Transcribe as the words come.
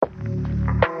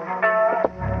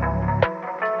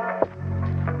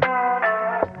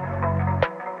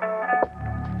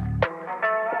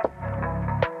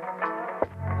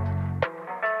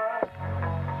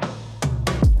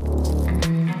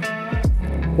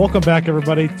Welcome back,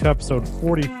 everybody, to episode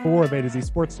 44 of A to Z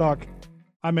Sports Talk.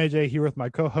 I'm AJ here with my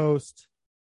co-host,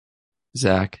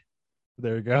 Zach.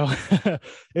 There you go.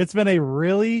 It's been a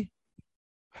really,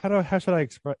 how should I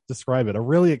describe it? A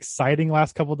really exciting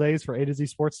last couple of days for A to Z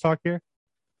Sports Talk here.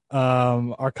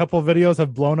 Our couple of videos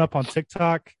have blown up on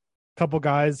TikTok. A couple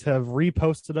guys have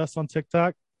reposted us on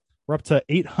TikTok. We're up to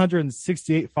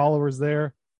 868 followers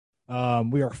there.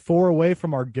 We are 4 away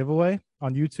from our giveaway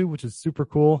on YouTube, which is super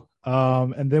cool.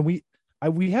 And then we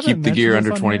haven't keep the gear under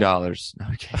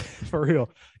 $20. Okay. For real.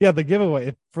 Yeah, the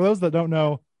giveaway. For those that don't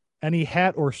know, any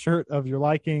hat or shirt of your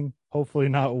liking, hopefully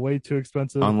not way too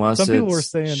expensive. Unless some people were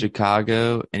saying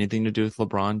Chicago, anything to do with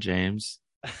LeBron James.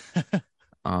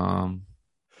 Yeah,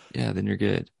 then you're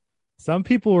good. Some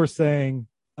people were saying,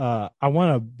 I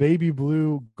want a baby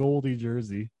blue Goldie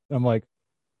jersey. I'm like,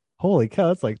 holy cow,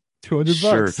 that's like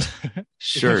 $200.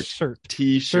 Shirt,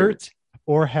 t-shirt.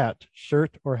 Or hat.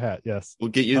 Shirt or hat, yes. We'll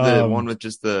get you the one with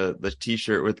just the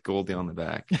t-shirt with Goldie on the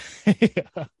back.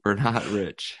 Yeah. We're not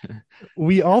rich.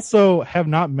 We also have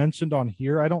not mentioned on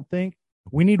here, I don't think.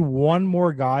 We need one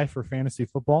more guy for fantasy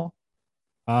football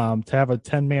to have a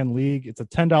 10-man league. It's a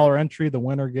 $10 entry. The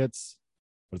winner gets,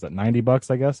 what is that,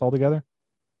 $90, I guess, altogether?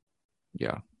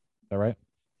 Yeah. Is that right?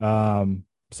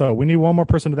 So we need one more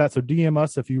person to that. So DM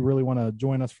us if you really want to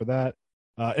join us for that.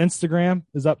 Instagram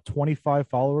is up 25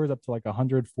 followers, up to like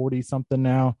 140 something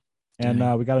now. And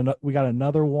we got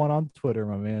another one on Twitter,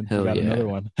 my man. Hell we got yeah. another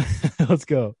one. Let's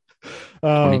go.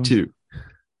 22.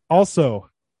 Also,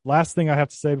 last thing I have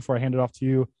to say before I hand it off to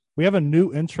you, we have a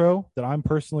new intro that I'm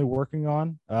personally working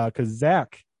on because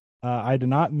Zach, I did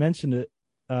not mention it.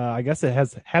 I guess it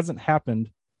hasn't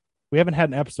happened. We haven't had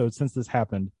an episode since this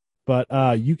happened,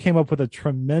 but you came up with a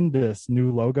tremendous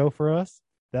new logo for us.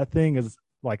 That thing is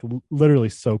like literally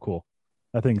so cool.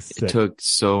 That thing's sick. It took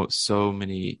so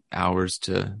many hours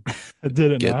to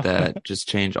get that. Just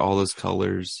change all those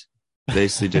colors.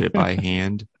 Basically did it by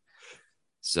hand.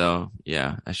 So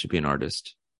yeah, I should be an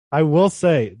artist. I will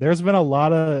say there's been a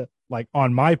lot of, like,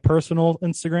 on my personal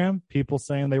Instagram, people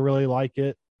saying they really like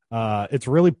it. It's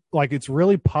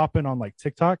really popping on like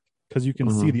TikTok because you can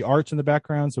see the arch in the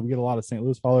background. So we get a lot of St.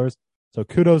 Louis followers. So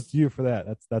kudos to you for that.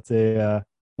 That's a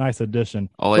nice addition.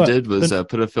 I did was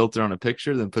put a filter on a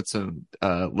picture, then put some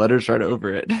letters right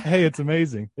over it. Hey, it's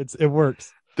amazing. It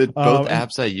works. Both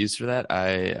apps I use for that,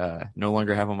 I no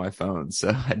longer have on my phone,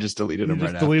 so I just deleted them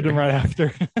right after. Delete them right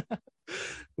after.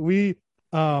 We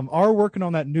are working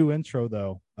on that new intro,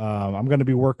 though. I'm going to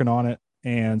be working on it,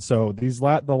 and so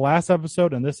the last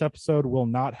episode and this episode will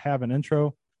not have an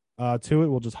intro to it.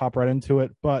 We'll just hop right into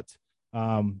it. But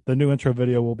the new intro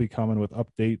video will be coming with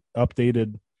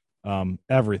updated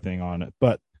everything on it.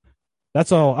 But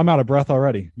that's all. I'm out of breath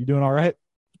already. You doing all right?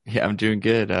 Yeah, I'm doing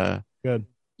good. Good.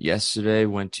 Yesterday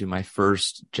went to my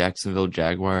first Jacksonville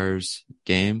Jaguars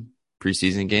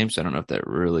preseason game. So I don't know if that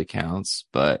really counts,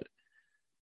 but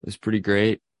it was pretty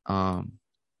great. Had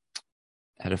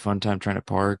a fun time trying to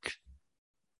park,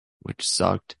 which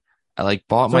sucked. I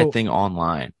bought my thing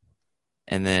online,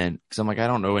 and then because I'm like, I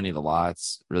don't know any of the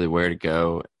lots really where to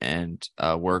go, and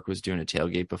work was doing a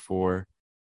tailgate before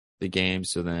the game,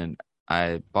 so then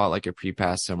I bought like a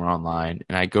pre-pass somewhere online,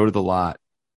 and I go to the lot,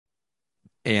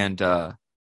 and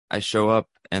I show up,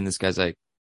 and this guy's like,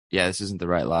 yeah, this isn't the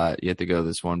right lot. You have to go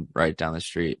this one right down the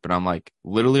street. But I'm like,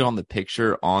 literally on the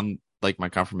picture on like my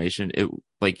confirmation, I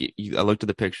looked at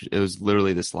the picture. It was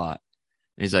literally this lot.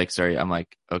 And he's like, sorry. I'm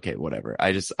like, okay, whatever.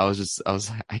 I was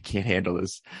like, I can't handle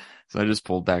this. So I just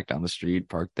pulled back down the street,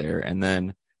 parked there. And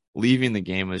then leaving the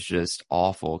game was just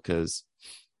awful because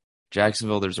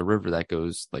Jacksonville, there's a river that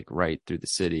goes like right through the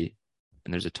city,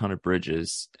 and there's a ton of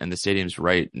bridges, and the stadium's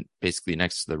right basically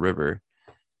next to the river.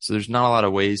 So there's not a lot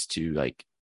of ways to like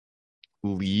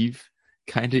leave.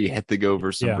 Kind of, you have to go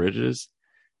over some bridges.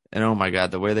 And oh my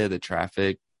God, the way they had the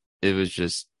traffic,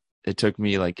 it took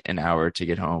me like an hour to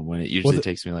get home when it usually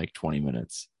takes me like 20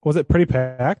 minutes. Was it pretty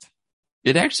packed?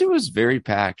 It actually was very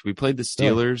packed. We played the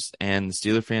Steelers, and the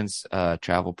Steeler fans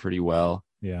travel pretty well.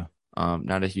 Yeah.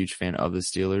 Not a huge fan of the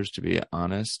Steelers, to be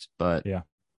honest, but yeah,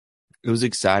 it was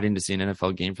exciting to see an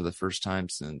NFL game for the first time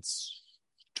since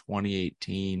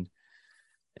 2018.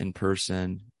 In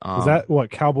person. Was that what,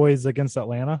 Cowboys against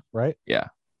Atlanta, right? Yeah.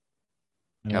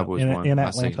 Cowboys won in my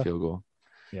Atlanta. second field goal.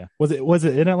 Yeah. Was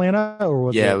it in Atlanta or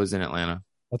was it? Yeah, it was in Atlanta.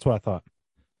 That's what I thought.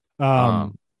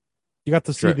 You got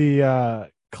to see the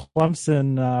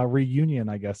Clemson reunion,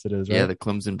 I guess it is, right? Yeah, the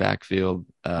Clemson backfield.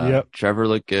 Trevor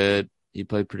looked good. He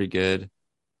played pretty good.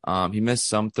 He missed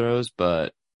some throws,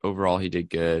 but overall he did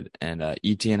good. And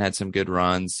Etienne had some good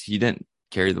runs. He didn't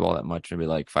carry the ball that much, maybe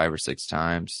like 5 or 6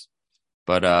 times.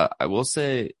 But I will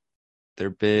say their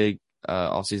big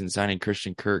all-season signing,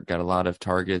 Christian Kirk, got a lot of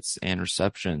targets and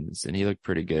receptions, and he looked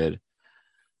pretty good.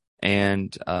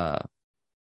 And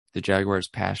the Jaguars'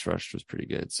 pass rush was pretty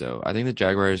good. So I think the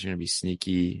Jaguars are going to be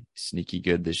sneaky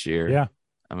good this year. Yeah.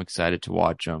 I'm excited to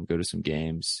watch them, go to some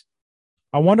games.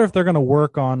 I wonder if they're going to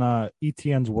work on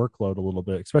ETN's workload a little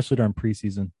bit, especially during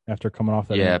preseason after coming off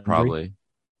that injury. Probably.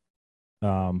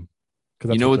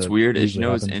 Because what's weird is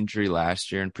happens. his injury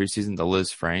last year in preseason, the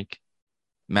Liz Frank,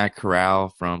 Matt Corral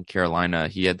from Carolina,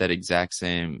 he had that exact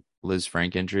same Liz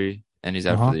Frank injury, and he's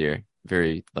out for the year.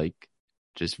 Very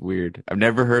just weird. I've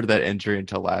never heard of that injury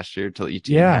until last year, until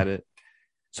ETN had it.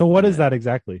 So what is that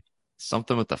exactly?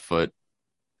 Something with the foot.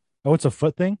 Oh, it's a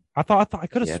foot thing? I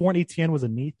could have sworn ETN was a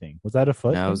knee thing. Was that a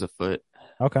foot? No, it was a foot.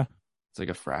 Okay. It's like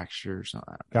a fracture or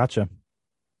something. Gotcha.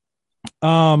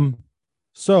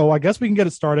 So I guess we can get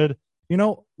it started.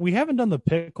 We haven't done the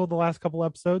pickle the last couple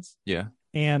episodes. Yeah.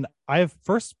 And I've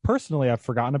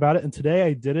forgotten about it. And today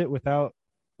I did it without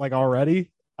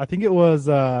already. I think it was,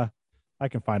 I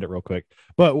can find it real quick.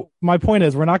 But my point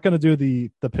is we're not going to do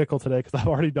the pickle today because I've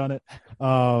already done it.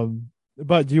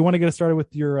 But do you want to get us started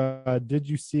with your Did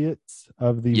You See It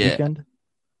of the weekend?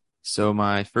 So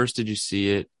my first Did You See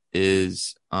It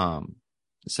is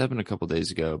this happened a couple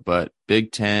days ago, but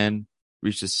Big Ten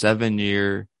reached a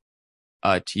 7-year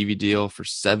TV deal for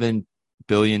 $7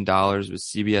 billion with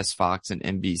CBS, Fox, and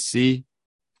NBC.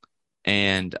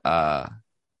 And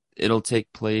it'll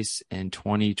take place in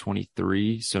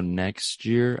 2023, so next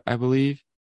year, I believe.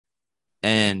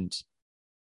 And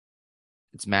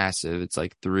it's massive. It's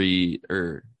like the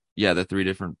 3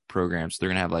 different programs. They're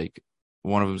going to have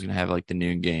one of them's going to have the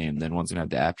noon game, then one's going to have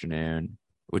the afternoon,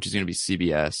 which is going to be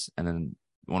CBS, and then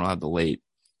one will have the late.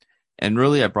 And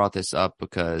really, I brought this up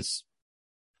because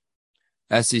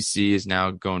SEC is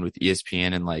now going with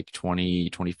ESPN in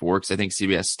 2024, because I think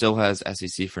CBS still has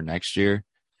SEC for next year.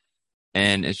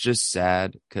 And it's just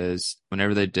sad because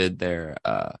whenever they did their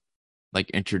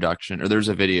introduction, or there's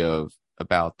a video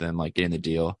about them getting the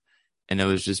deal, and it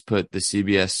was just put the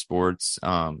CBS Sports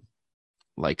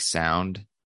sound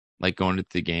going to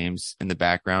the games in the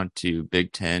background to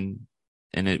Big Ten,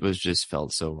 and it was just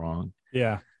felt so wrong.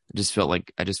 Yeah. I just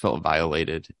felt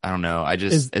violated. I don't know.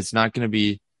 It's not going to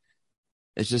be,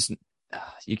 it's just,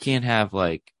 you can't have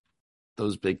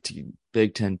those Big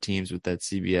Ten teams with that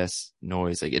CBS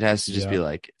noise. It has to just be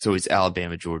it's always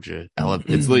Alabama, Georgia.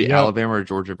 It's literally Alabama or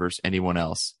Georgia versus anyone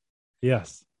else.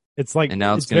 Yes. It's and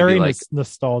now it's very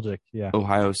nostalgic. Yeah.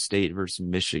 Ohio State versus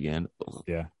Michigan.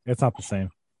 Yeah. It's not the same.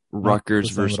 Rutgers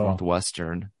versus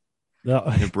Northwestern.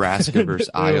 No. Nebraska versus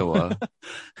Iowa.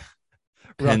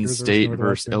 Penn State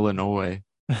versus Illinois.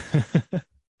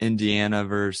 Indiana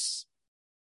versus.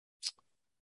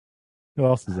 Who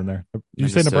else is in there? Did you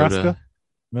say Nebraska?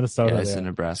 Minnesota. Yeah, I said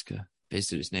Nebraska.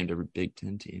 Basically just named every Big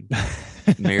Ten team.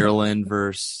 Maryland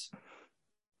versus.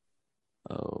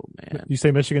 Oh, man. You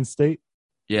say Michigan State?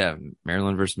 Yeah,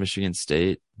 Maryland versus Michigan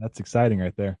State. That's exciting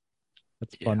right there.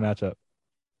 That's a fun matchup.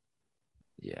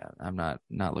 Yeah, I'm not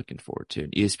looking forward to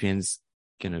it. ESPN's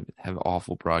going to have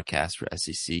awful broadcasts for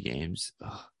SEC games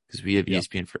because we have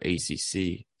ESPN for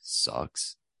ACC.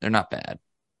 Sucks. They're not bad.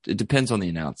 It depends on the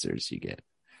announcers you get.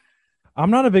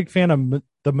 I'm not a big fan of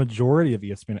the majority of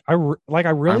ESPN. I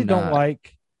really don't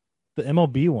like the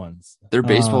MLB ones. Their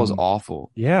baseball is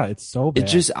awful. Yeah, it's so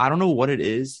bad. I don't know what it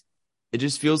is. It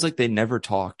just feels like they never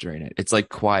talk during it. It's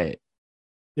quiet.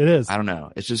 It is. I don't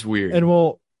know. It's just weird.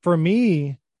 And for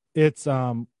me, it's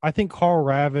I think Carl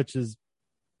Ravitch is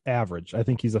average. I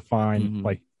think he's a fine,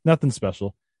 nothing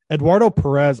special. Eduardo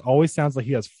Perez always sounds like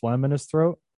he has phlegm in his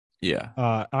throat. Yeah.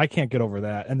 I can't get over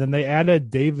that. And then they added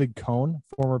David Cone,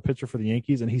 former pitcher for the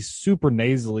Yankees, and he's super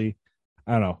nasally.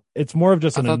 I don't know. It's more of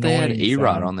just an annoying they had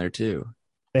A-Rod sound. On there too.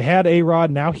 They had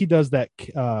A-Rod. Now he does that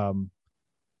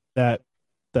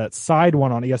that side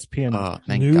one on ESPN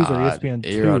News or ESPN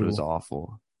 2. A-Rod was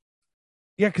awful.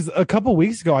 Yeah, because a couple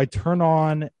weeks ago I turned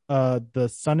on the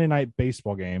Sunday night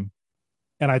baseball game,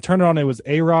 and I turned it on. It was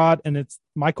A-Rod, and it's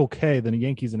Michael Kay, the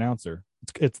Yankees announcer.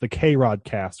 It's the K-Rod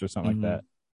cast or something like that.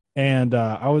 And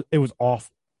it was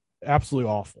awful, absolutely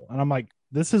awful. And I'm like,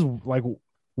 this is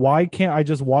why can't I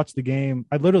just watch the game?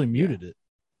 I literally muted it,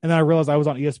 and then I realized I was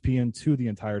on ESPN2 the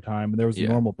entire time, and there was a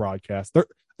normal broadcast.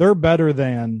 They're better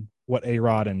than what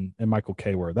A-Rod and Michael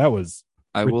Kay were. That was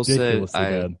I will say,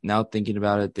 now thinking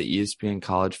about it, the ESPN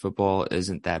college football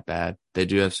isn't that bad. They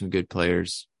do have some good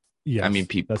players. Yeah, I mean,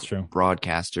 people, that's true.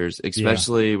 Broadcasters,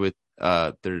 especially with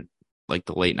their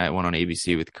the late night one on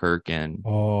ABC with Kirk and.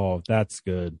 Oh, that's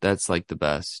good. That's the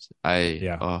best.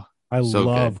 I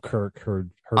love good. Kirk.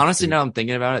 Honestly, now I'm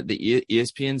thinking about it, the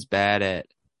ESPN's bad at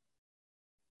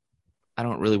I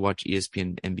don't really watch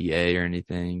ESPN NBA or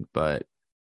anything, but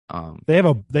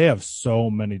They have so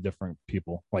many different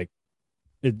people. Like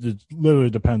it literally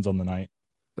depends on the night.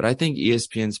 but I think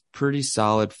ESPN's pretty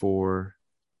solid for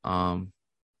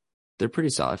they're pretty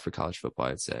solid for college football,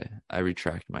 I'd say. I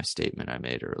retract my statement I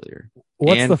made earlier.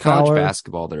 What's And the college Fowler?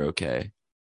 basketball, they're okay.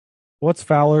 What's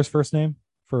Fowler's first name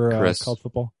for Chris. college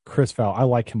football? Chris Fowler. I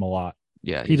like him a lot.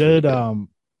 Yeah, He he's really did good.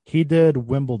 he did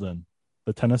Wimbledon,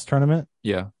 the tennis tournament.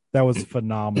 Yeah. That was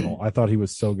phenomenal. I thought he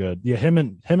was so good. Yeah, him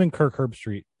and Kirk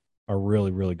Herbstreit are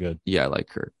really, really good. Yeah, I like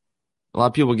Kirk. A lot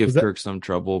of people give Is that Kirk some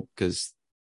trouble because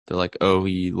they're like, oh,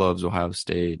 he loves Ohio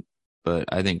State. But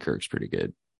I think Kirk's pretty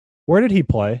good. where did he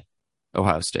play?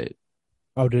 Ohio State.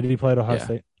 Oh, did he play at Ohio Yeah.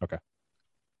 State? Okay.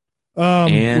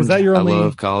 Was And that your I only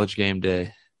love College Game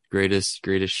Day. Greatest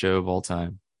show of all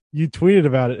time. you tweeted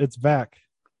about it? It's back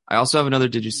I also have another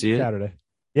Did You See It? Saturday.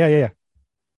 Yeah.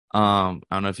 I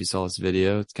don't know if you saw this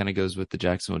video. It kind of goes with the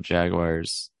Jacksonville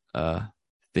Jaguars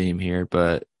theme here,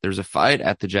 but there's a fight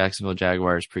at the Jacksonville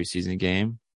Jaguars preseason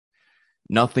game.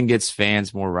 Nothing gets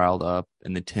fans more riled up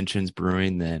and the tensions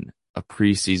brewing than a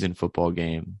preseason football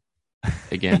game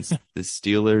against the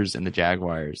Steelers and the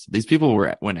Jaguars. These people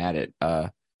went at it.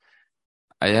 I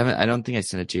don't think I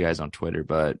sent it to you guys on Twitter,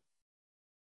 but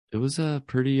it was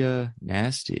pretty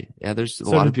nasty. Yeah, there's a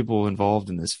lot of people involved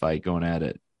in this fight going at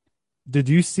it. Did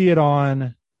you see it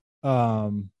on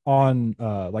like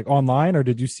online, or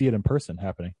did you see it in person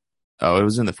happening? Oh, it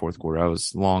was in the fourth quarter. I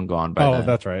was long gone by then.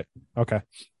 That's right. Okay.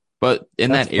 But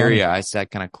in That's that area, funny. I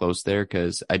sat kind of close there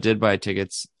because I did buy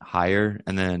tickets higher,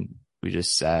 and then we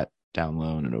just sat down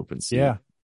low in an open seat. Yeah.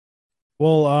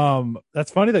 Well,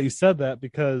 that's funny that you said that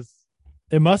because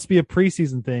it must be a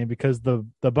preseason thing because the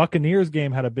Buccaneers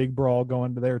game had a big brawl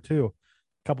going to there too.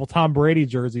 A couple Tom Brady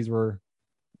jerseys were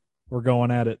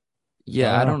going at it.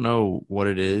 Yeah, I don't know what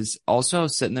it is. Also, I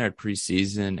was sitting there at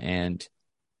preseason and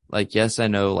like, yes, I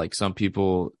know like some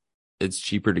people, it's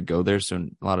cheaper to go there. So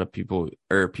a lot of people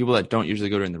or people that don't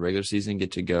usually go during the regular season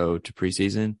get to go to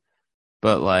preseason.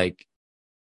 But like,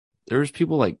 there was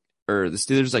people like, or the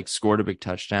Steelers like scored a big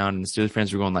touchdown and the Steelers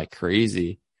fans were going like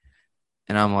crazy.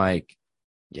 And I'm like,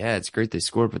 yeah, it's great they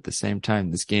scored, but at the same time,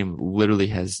 this game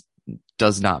literally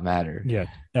does not matter. Yeah,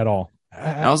 at all.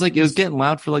 And I was like, it was getting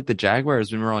loud for like the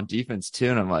Jaguars when we were on defense too.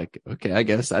 And I'm like, okay, I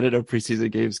guess I didn't know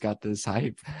preseason games got this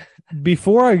hype.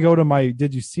 Before I go to my,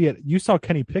 did you see it? You saw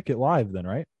Kenny Pickett live then,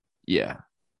 right? Yeah.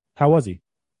 How was he?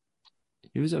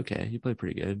 He was okay. He played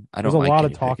pretty good. There's a lot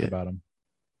of talk about him.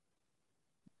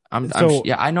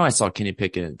 I know I saw Kenny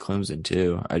Pickett at Clemson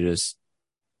too.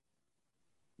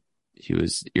 He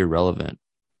was irrelevant.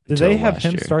 Did they have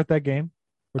him start that game?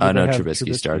 No,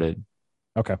 Trubisky started.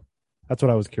 Okay. That's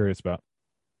what I was curious about.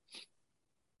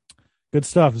 Good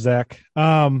stuff, Zach.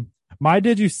 My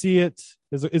Did You See It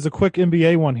is a quick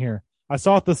NBA one here. I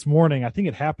saw it this morning. I think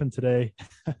it happened today.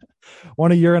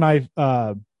 One of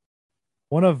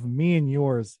me and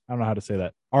yours, I don't know how to say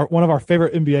that, one of our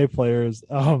favorite NBA players,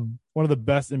 one of the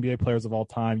best NBA players of all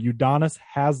time, Udonis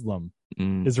Haslem,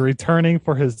 is returning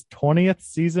for his 20th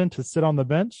season to sit on the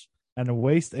bench and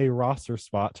waste a roster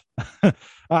spot.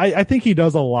 I think he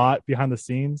does a lot behind the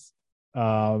scenes,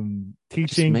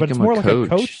 teaching, but it's more like a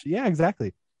coach. Yeah,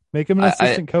 exactly. Make him an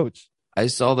assistant coach. I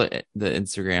saw the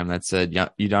Instagram that said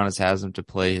Udonis has him to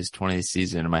play his 20th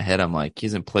season. In my head, I'm like, he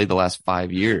hasn't played the last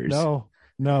 5 years.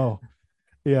 No.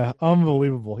 Yeah,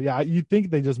 unbelievable. Yeah, you'd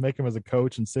think they just make him as a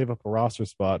coach and save up a roster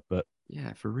spot, but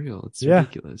yeah, for real, it's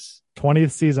ridiculous. 20th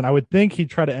season. I would think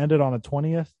he'd try to end it on a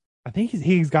 20th. I think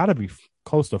he's got to be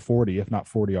close to 40, if not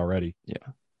 40 already. Yeah.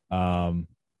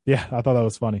 Yeah, I thought that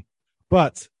was funny.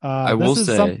 But I will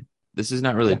say, this is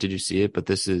not really Did You See It, but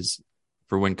this is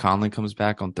for when Conley comes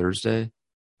back on Thursday.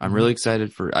 I'm really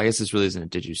excited I guess this really isn't a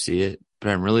Did You See It, but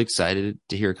I'm really excited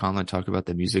to hear Conley talk about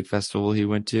the music festival he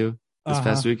went to this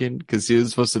past weekend because he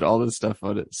was posting all this stuff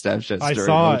on it. Snapchat story.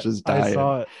 I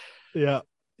saw it. Yeah.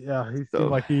 He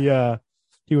seemed like he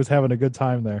was having a good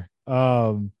time there.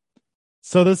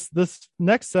 So this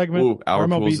next segment, our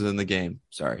pools is in the game.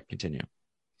 Sorry, continue.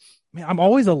 Man, I'm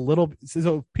always a little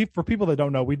so for people that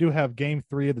don't know, we do have game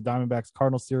 3 of the Diamondbacks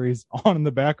Cardinals series on in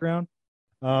the background.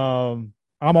 I'm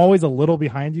always a little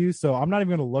behind you, so I'm not even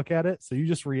going to look at it. So you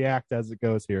just react as it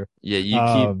goes here. Yeah, you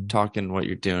keep talking what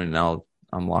you're doing, and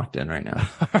I'm locked in right now.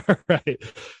 All right.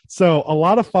 So a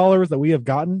lot of followers that we have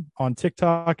gotten on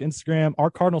TikTok, Instagram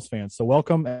are Cardinals fans. So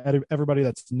welcome everybody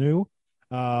that's new.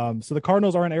 So the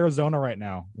Cardinals are in Arizona right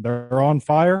now. They're on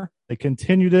fire. They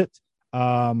continued it.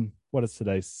 What is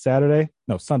today? Sunday.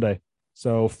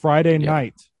 So Friday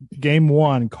night, game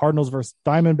 1, Cardinals versus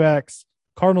Diamondbacks.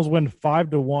 Cardinals win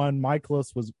 5-1.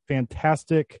 Michaelis was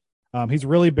fantastic. He's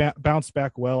really bounced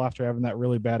back well after having that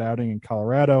really bad outing in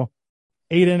Colorado.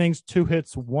 8 innings, 2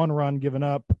 hits, 1 run given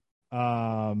up.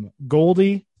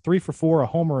 Goldie, 3 for 4, a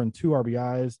homer and 2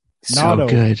 RBIs. So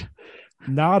good.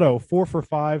 Nado, 4 for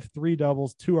 5, 3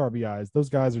 doubles, 2 RBIs. Those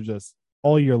guys are just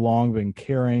all year long been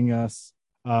carrying us.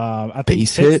 I think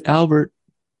base hit Albert.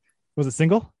 Was it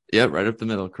single? Yeah, right up the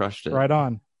middle, crushed it. Right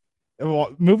on.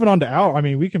 Well, moving on to Albert. I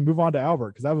mean, we can move on to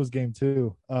Albert because that was game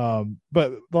 2. But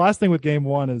the last thing with game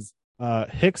 1 is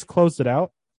Hicks closed it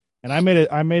out, and I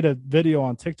made a video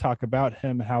on TikTok about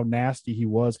him, how nasty he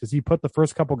was, because he put the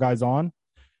first couple guys on,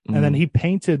 and then he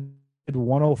painted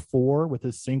 104 with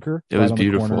his sinker. It was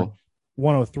beautiful.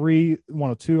 103,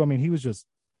 102. I mean, he was just,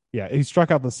 he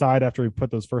struck out the side after he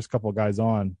put those first couple of guys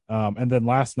on. And then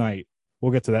last night,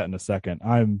 we'll get to that in a second.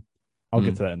 I'll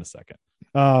get to that in a second.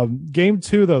 Game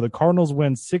 2, though, the Cardinals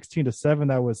win 16-7.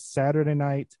 That was Saturday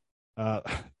night.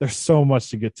 There's so much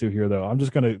to get to here, though. I'm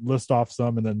just going to list off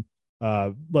some and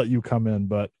then let you come in.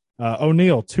 But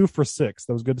O'Neill, 2 for 6.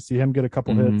 That was good to see him get a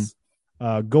couple hits.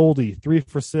 Goldie, 3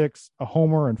 for 6, a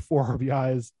homer and 4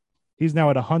 RBIs. He's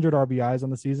now at 100 RBIs on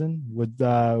the season. Would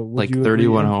like you 30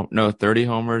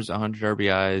 homers, 100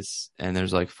 RBIs, and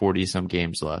there's like 40 some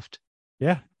games left.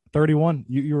 Yeah, 31.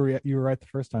 You were right the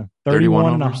first time.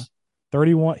 31 homers.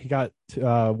 31. He got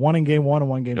 1 in game 1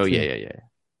 and 1 game 2. Oh yeah.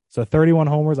 So 31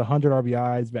 homers, 100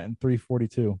 RBIs, batting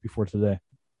 342 before today.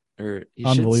 Or he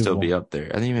should still be up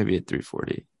there. I think maybe at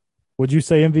 340. Would you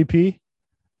say MVP?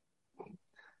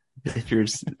 If you're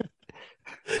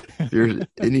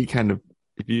any kind of,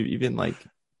 if you even like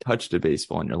touched a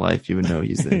baseball in your life, you would know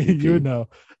he's the MVP. You would know.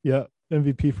 Yeah,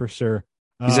 MVP for sure.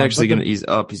 He's actually he's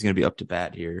going to be up to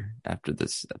bat here after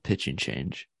this pitching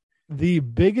change. The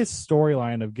biggest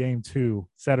storyline of game 2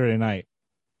 Saturday night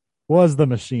was the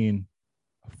machine.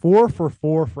 4 for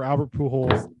 4 for Albert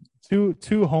Pujols.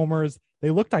 Two homers.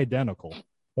 They looked identical.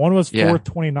 One was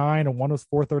 429 and one was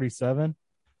 437.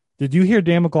 Did you hear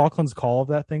Dan McLaughlin's call of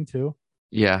that thing too?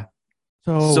 Yeah.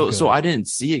 So I didn't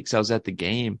see it because I was at the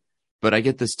game, but I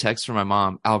get this text from my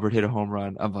mom. Albert hit a home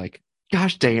run. I'm like,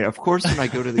 gosh dang it! Of course, when I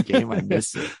go to the game, I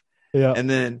miss it. Yeah. And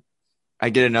then I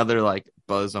get another like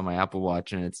buzz on my Apple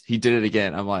Watch, and he did it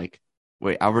again. I'm like,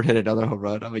 wait, Albert hit another home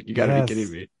run. I'm like, you gotta be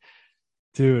kidding me,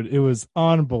 dude! It was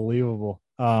unbelievable.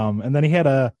 And then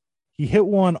he hit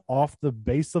one off the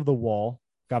base of the wall,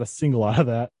 got a single out of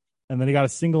that. And then he got a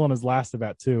single on his last at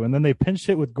bat too. And then they pinch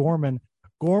hit with Gorman.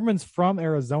 Gorman's from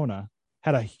Arizona,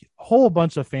 had a whole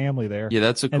bunch of family there. Yeah,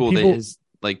 that's so cool. His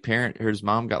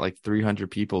mom got like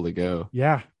 300 people to go.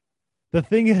 Yeah. The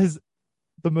thing is,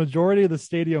 the majority of the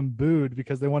stadium booed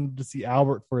because they wanted to see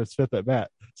Albert for his 5th at bat.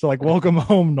 So like, welcome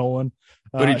home, Nolan.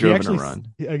 But he drove in a run.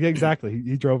 Exactly.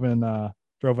 He drove in a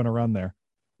run there.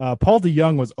 Paul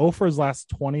DeYoung was 0 for his last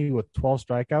 20 with 12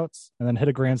 strikeouts and then hit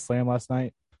a grand slam last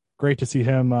night. Great to see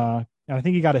him. And I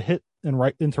think he got a hit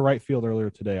into right field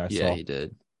earlier today. I saw. Yeah, he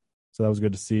did. So that was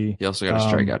good to see. He also got a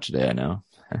strikeout today, I know.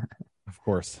 Of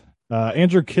course.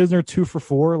 Andrew Kisner, 2 for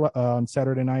 4 on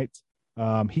Saturday night.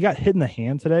 He got hit in the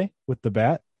hand today with the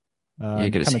bat.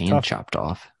 He got his hand chopped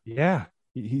off. Yeah.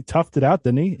 He toughed it out,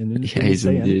 didn't he? And he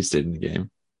stayed in the game.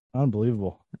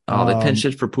 Unbelievable. Oh, they pinched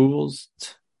it for Pujols?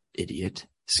 Idiot.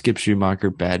 Skip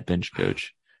Schumacher, bad bench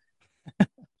coach.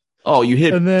 Oh, you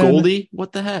hit Goldie?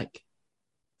 What the heck?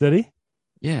 Did he?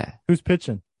 Yeah. Who's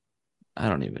pitching? I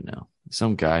don't even know.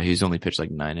 Some guy who's only pitched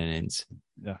like 9 innings.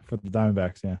 Yeah, for the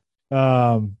Diamondbacks, yeah.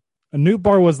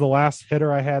 Nootbaar was the last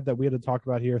hitter I had that we had to talk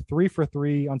about here. 3 for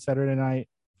 3 on Saturday night,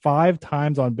 5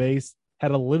 times on base,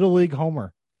 had a Little League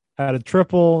homer, had a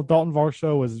triple. Dalton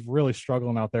Varsho was really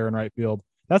struggling out there in right field.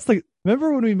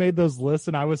 Remember when we made those lists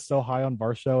and I was so high on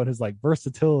Varsho and his like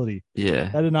versatility? Yeah.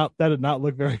 That did not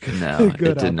look very good. No,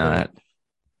 it did not.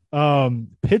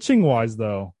 Pitching wise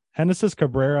though, Genesis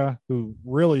Cabrera, who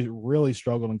really, really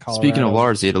struggled in Colorado. Speaking of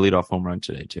Lars, he had a leadoff home run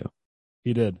today too.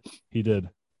 He did.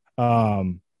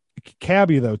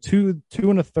 Cabby though, 2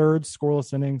 1/3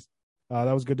 scoreless innings.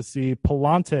 That was good to see.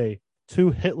 Palante,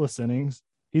 2 hitless innings.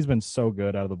 He's been so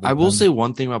good out of the bullpen. I will say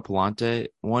one thing about Palante.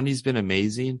 One, he's been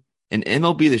amazing. And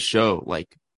MLB The Show,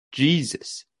 like,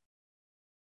 Jesus.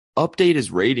 Update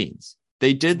his ratings.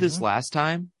 They did this last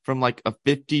time from like a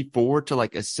 54 to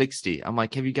like a 60. I'm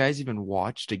like, have you guys even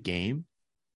watched a game?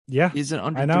 Yeah. He's an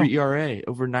under 3 ERA,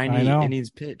 over 90 innings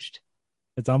pitched.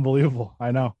 It's unbelievable.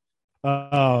 I know.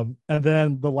 And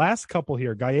then the last couple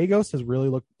here, Gallegos has really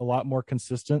looked a lot more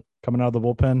consistent coming out of the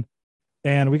bullpen.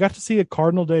 And we got to see a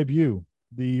Cardinal debut.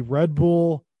 The Red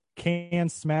Bull can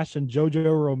smash and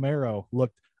JoJo Romero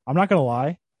looked, I'm not going to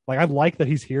lie. Like, I like that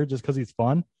he's here just because he's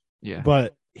fun. Yeah.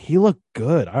 But he looked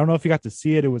good. I don't know if you got to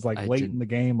see it. It was like I late in didn't. the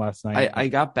game last night. I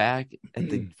got back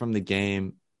from the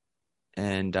game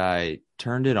and I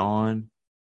turned it on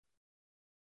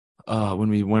when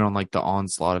we went on like the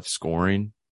onslaught of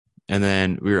scoring. And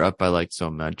then we were up by like so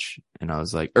much. And I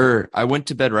was like, I went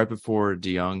to bed right before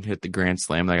DeYoung hit the grand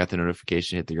slam. And I got the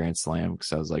notification hit the grand slam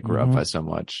because I was like, we're up by so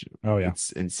much. Oh, yeah.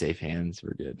 It's in safe hands.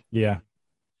 We're good. Yeah.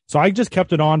 So I just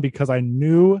kept it on because I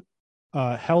knew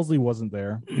Helsley wasn't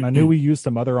there. And I knew we used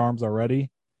some other arms already.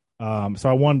 So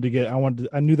I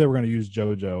knew they were going to use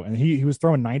JoJo. And he was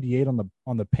throwing 98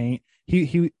 on the paint.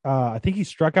 I think he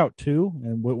struck out 2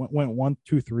 and went 1,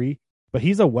 2, 3. But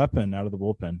he's a weapon out of the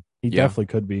bullpen. He definitely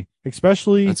could be,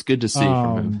 especially that's good to see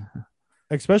from him.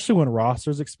 Especially when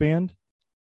rosters expand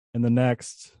in the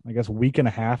next, I guess, week and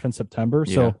a half in September.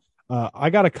 Yeah. So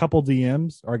I got a couple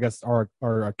DMs, or I guess our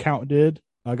account did.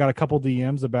 I got a couple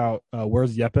DMs about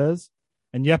where's Yepes,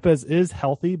 and Yepes is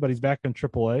healthy, but he's back in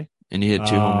AAA. And he hit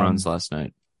 2 home runs last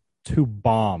night. 2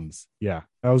 bombs. Yeah,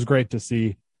 that was great to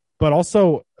see. But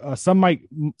also, some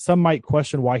might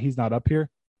question why he's not up here.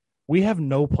 We have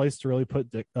no place to really put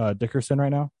Dickerson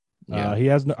right now. Yeah.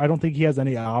 I don't think he has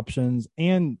any options.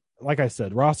 And like I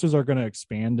said, rosters are going to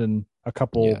expand in a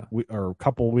couple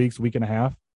weeks, week and a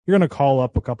half. You're going to call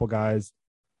up a couple guys.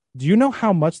 Do you know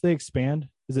how much they expand?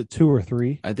 Is it 2 or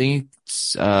 3? I think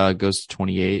it goes to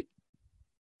 28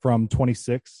 from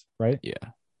 26, right? Yeah.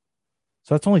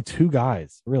 So that's only 2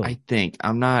 guys, really. I think.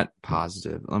 I'm not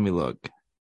positive. Let me look.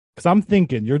 Because I'm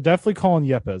thinking you're definitely calling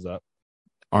Yepes up.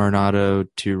 Arenado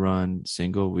 2-run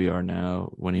single. We are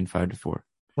now winning 5-4.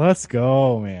 Let's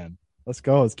go, man. Let's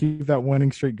go. Let's keep that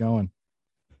winning streak going.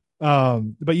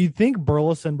 But you'd think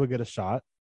Burleson would get a shot.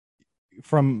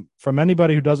 From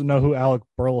anybody who doesn't know who Alec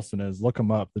Burleson is, look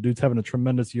him up. The dude's having a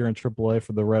tremendous year in AAA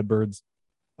for the Redbirds.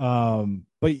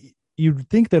 But you'd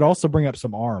think they'd also bring up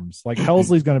some arms. Like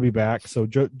Helsley's going to be back, so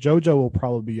JoJo will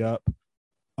probably be up.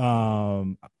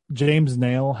 James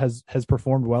Nail has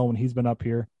performed well when he's been up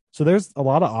here. So there's a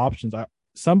lot of options.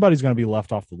 Somebody's going to be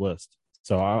left off the list.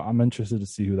 So I'm interested to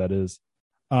see who that is.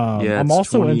 I'm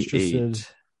also interested.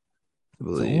 I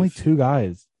believe. It's only 2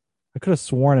 guys. I could have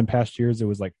sworn in past years it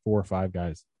was like 4 or 5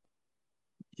 guys.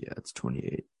 Yeah, it's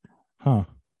 28. Huh.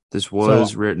 This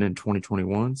was written in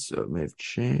 2021, so it may have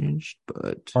changed.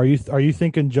 But are you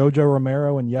thinking JoJo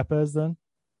Romero and Yepes then?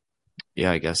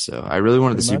 Yeah, I guess so. I really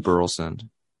wanted to see Burleson.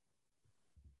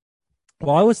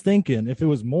 Well, I was thinking if it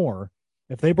was more,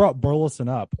 if they brought Burleson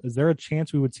up, is there a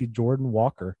chance we would see Jordan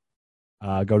Walker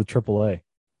go to AAA?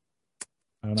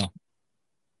 I don't know.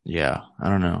 Yeah, I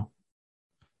don't know.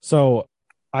 So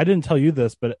I didn't tell you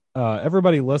this, but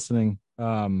everybody listening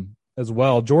as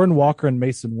well, Jordan Walker and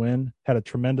Mason Wynn had a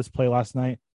tremendous play last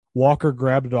night. Walker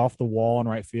grabbed it off the wall in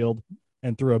right field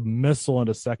and threw a missile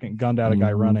into second, gunned out a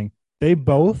guy running. They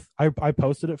both, I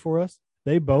posted it for us.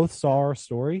 They both saw our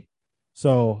story.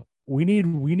 So we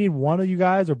need one of you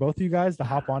guys or both of you guys to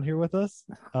hop on here with us.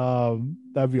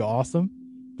 That'd be awesome.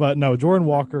 But no, Jordan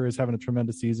Walker is having a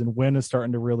tremendous season. Wynn is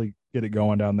starting to really get it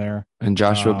going down there. And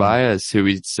Joshua Baez, who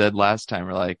we said last time,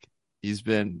 we're like,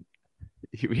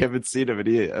 we haven't seen him, and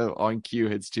he on cue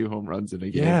hits 2 home runs in a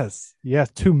game.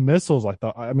 Yes, 2 missiles. I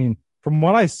thought. I mean, from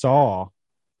what I saw,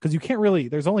 because you can't really.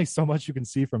 There's only so much you can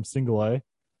see from single A,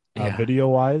 video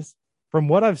wise. From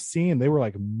what I've seen, they were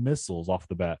like missiles off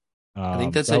the bat. I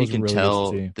think that's how you can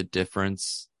tell the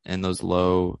difference in those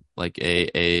low, like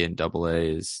A and double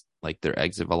A is like their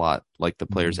exit velocity, like the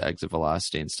player's exit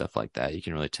velocity and stuff like that. You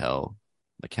can really tell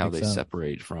like how they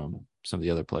separate from some of the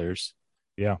other players.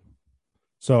 Yeah.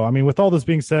 So, I mean, with all this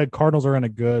being said, Cardinals are in a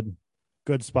good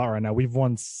spot right now. We've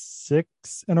won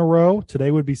 6 in a row. Today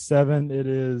would be 7. It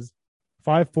is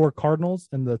 5-4 Cardinals.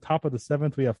 In the top of the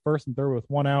 7th, we have first and third with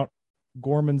 1 out.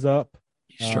 Gorman's up.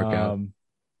 He struck out.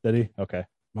 Did he? Okay.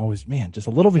 I'm always, just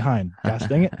a little behind. Gosh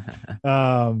dang it.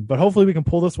 But hopefully we can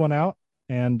pull this one out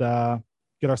and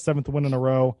get our 7th win in a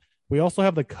row. We also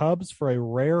have the Cubs for a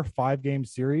rare 5-game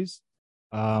series.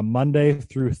 Monday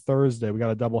through Thursday. We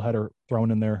got a doubleheader thrown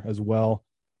in there as well.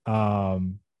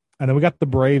 And then we got the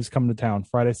Braves coming to town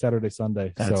Friday, Saturday,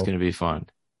 Sunday. That's going to be fun.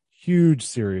 Huge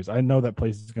series. I know that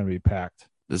place is going to be packed.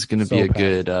 This is going to be a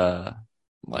good,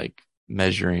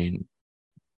 measuring,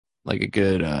 like a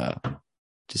good,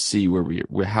 to see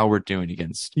how we're doing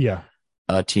against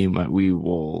a team that we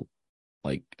will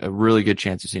like a really good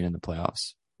chance of seeing in the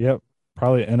playoffs. Yep.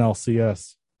 Probably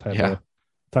NLCS type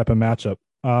of matchup.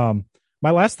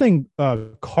 My last thing,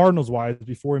 Cardinals wise,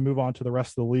 before we move on to the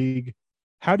rest of the league,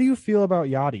 how do you feel about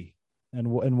Yachty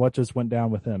and what just went down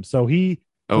with him? So his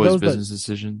business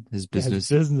decision.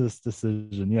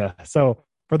 Yeah. So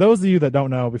for those of you that don't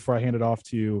know, before I hand it off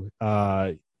to you,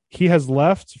 he has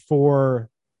left for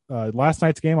last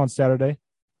night's game on Saturday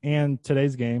and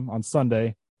today's game on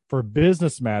Sunday for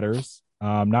business matters,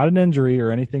 not an injury or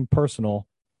anything personal.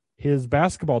 His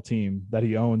basketball team that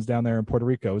he owns down there in Puerto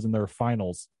Rico is in their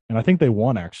finals, and I think they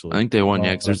won, actually. I think they won,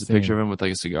 yeah, because there's a picture of him with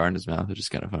like a cigar in his mouth, which is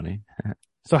kind of funny.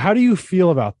 So how do you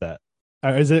feel about that?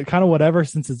 Is it kind of whatever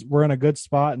since we're in a good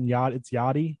spot and it's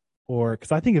Yachty? Or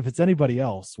because I think if it's anybody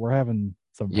else, we're having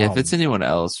some problems. Yeah, if it's anyone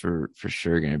else, for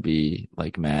sure going to be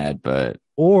like mad, but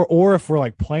or if we're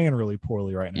like playing really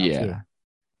poorly right now, yeah. too.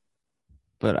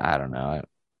 But I don't know.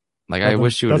 I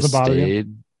wish he would have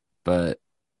stayed, but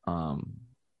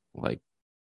like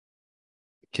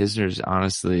Kisner's,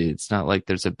 honestly, it's not like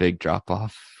there's a big drop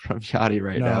off from Yachty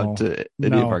right now to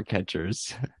any of our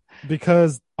catchers.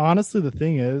 Because honestly, the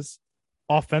thing is,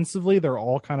 offensively, they're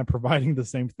all kind of providing the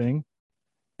same thing.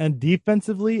 And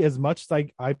defensively, as much as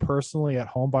I personally at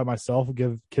home by myself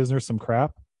give Kisner some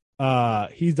crap,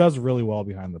 he does really well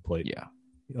behind the plate. Yeah.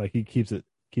 Like he keeps it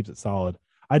solid.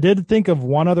 I did think of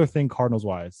one other thing Cardinals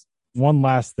wise. One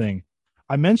last thing.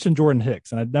 I mentioned Jordan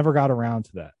Hicks, and I never got around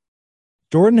to that.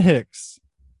 Jordan Hicks.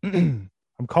 I'm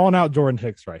calling out Jordan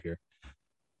Hicks right here.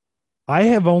 I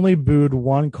have only booed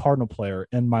one Cardinal player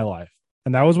in my life,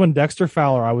 and that was when Dexter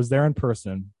Fowler, I was there in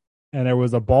person, and there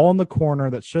was a ball in the corner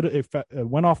that it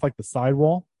went off like the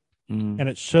sidewall, and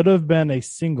it should have been a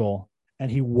single, and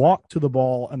he walked to the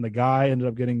ball, and the guy ended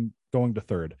up going to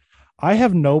third. I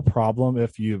have no problem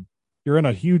if you're in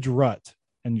a huge rut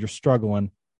and you're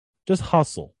struggling, just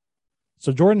hustle.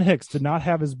 So Jordan Hicks did not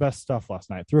have his best stuff last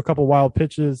night. Threw a couple wild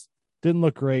pitches, didn't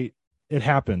look great. It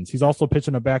happens. He's also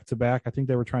pitching a back-to-back. I think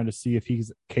they were trying to see if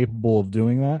he's capable of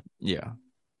doing that. Yeah.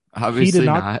 Obviously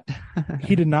not.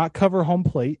 He did not cover home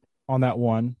plate on that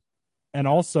one. And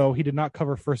also, he did not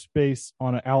cover first base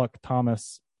on an Alec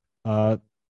Thomas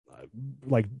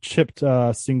chipped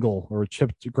single or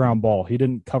chipped ground ball. He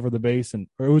didn't cover the base,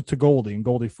 or it was to Goldie, and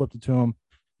Goldie flipped it to him.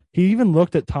 He even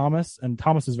looked at Thomas, and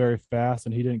Thomas is very fast,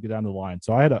 and he didn't get down the line.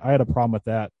 So I had a problem with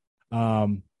that.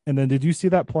 And then did you see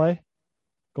that play?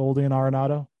 Goldie and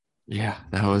Arenado? Yeah,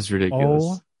 that was ridiculous.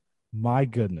 Oh, my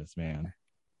goodness, man.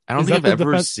 I don't think I've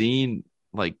ever seen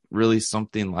like really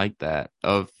something like that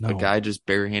of a guy just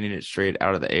barehanding it straight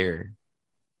out of the air.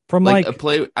 From like a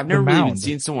play. I've never really even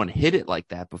seen someone hit it like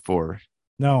that before.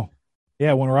 No.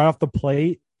 Yeah, when right off the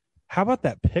plate. How about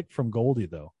that pick from Goldie,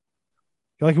 though?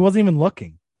 Like he wasn't even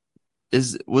looking.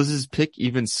 Was his pick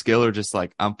even skill, or just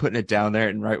like I'm putting it down there,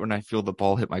 and right when I feel the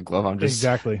ball hit my glove, I'm just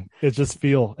exactly. It just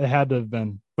it had to have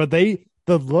been. But the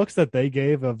looks that they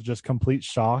gave of just complete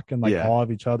shock and awe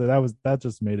of each other, that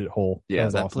just made it whole. Yeah,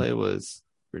 that awesome. play was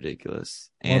ridiculous.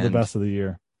 One of the best of the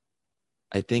year.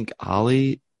 I think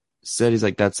Ollie said he's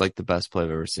like, that's like the best play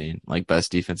I've ever seen, like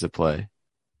best defensive play.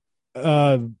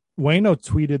 Wayno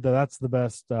tweeted that's the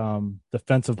best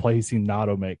defensive play he's seen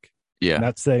Nato make. Yeah, and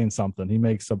that's saying something. He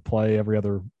makes a play every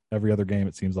other game,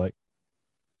 it seems like.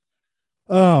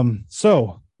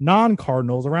 So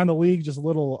non-Cardinals around the league, just a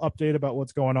little update about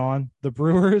what's going on. The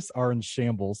Brewers are in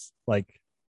shambles, like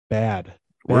bad.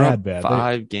 We're up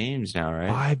 5 games now, right?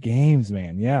 5 games,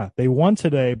 man. Yeah, they won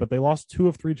today, but they lost 2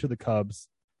 of 3 to the Cubs.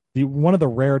 One of the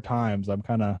rare times I'm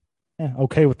kind of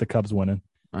okay with the Cubs winning.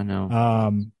 I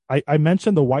know. I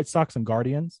mentioned the White Sox and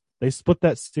Guardians. They split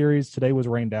that series. Today was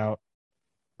rained out.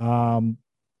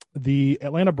 The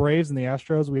Atlanta Braves and the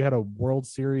Astros, we had a World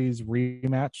Series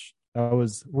rematch. That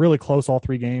was really close, all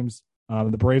 3 games.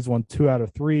 The Braves won 2 out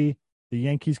of 3. The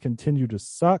Yankees continue to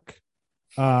suck.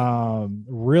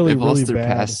 Really, They've lost really their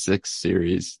bad. past 6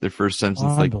 series, their first time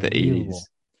since like the 80s.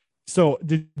 So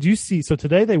did you see? So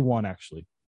today they won actually,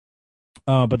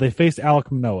 but they faced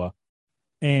Alek Manoah,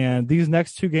 and these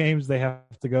next 2 games they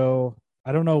have to go.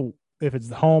 I don't know if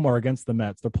it's home or against the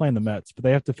Mets. They're playing the Mets, but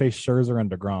they have to face Scherzer and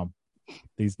DeGrom.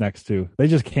 These next 2, they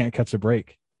just can't catch a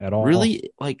break at all.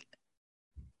 Really, like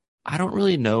I don't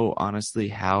really know honestly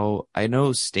how. I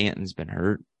know Stanton's been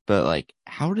hurt, but like,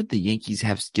 how did the Yankees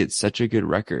get such a good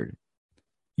record?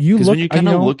 Because when you kind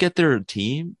of look at their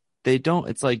team, they don't.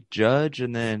 It's like Judge,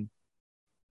 and then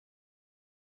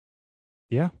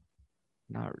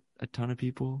not a ton of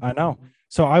people. I know.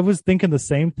 So I was thinking the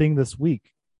same thing this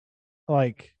week.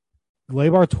 Like,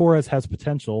 Gleyber Torres has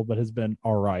potential, but has been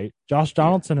all right. Josh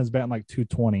Donaldson has been like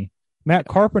 220. Matt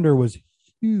Carpenter was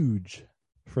huge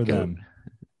for them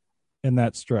in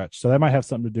that stretch, so that might have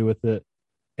something to do with it.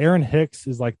 Aaron Hicks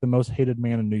is like the most hated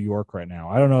man in New York right now.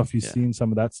 I don't know if you've seen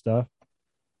some of that stuff.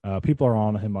 People are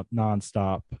on him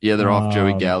nonstop. Yeah, they're off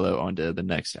Joey Gallo onto the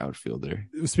next outfielder.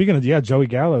 Speaking of, Joey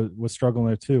Gallo was struggling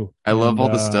there too. I love all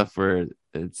the stuff where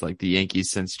it's like the Yankees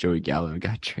since Joey Gallo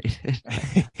got traded.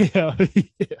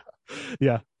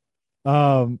 Yeah.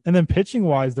 And then pitching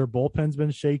wise, their bullpen's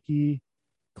been shaky.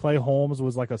 Clay Holmes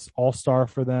was like a all-star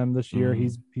for them this year.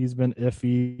 He's been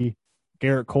iffy.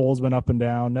 Garrett Cole's been up and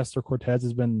down. Nestor Cortez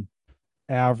has been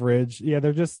average. Yeah,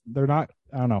 they're not.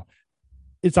 I don't know.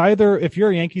 It's either, if you're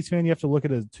a Yankees fan, you have to look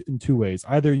at it in two ways.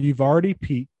 Either you've already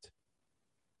peaked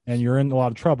and you're in a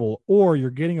lot of trouble, or you're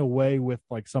getting away with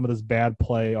like some of this bad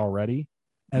play already,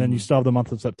 and then you still have the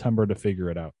month of September to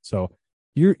figure it out. So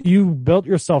you built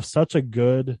yourself such a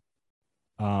good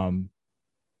from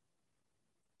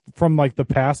like the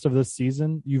past of this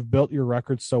season, you've built your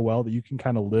record so well that you can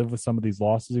kind of live with some of these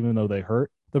losses, even though they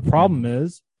hurt. The problem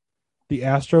is the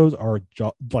Astros are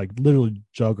like literally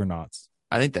juggernauts.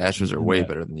 I think the Astros are way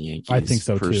better than the Yankees. I think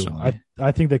so personally. Too.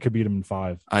 I think they could beat them in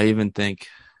 5. I even think,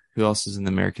 who else is in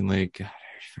the American League? God,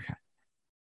 I forgot.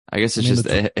 I guess it's just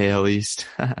the AL East.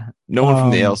 No one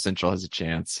from the AL Central has a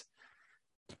chance.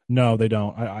 No, they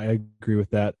don't. I agree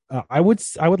with that. I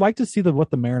would like to see what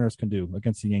the Mariners can do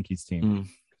against the Yankees team.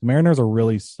 The Mariners are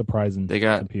really surprising. They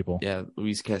got people. Yeah,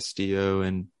 Luis Castillo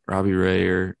and Robbie Ray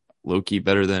are low-key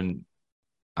better than,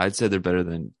 I'd say they're better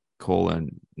than Cole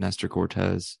and Nestor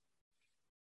Cortez.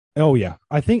 Oh yeah,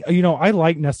 I think I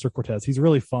like Nestor Cortez. He's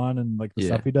really fun and like the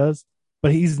stuff he does,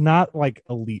 but he's not like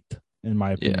elite in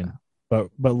my opinion. Yeah.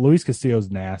 But Luis Castillo's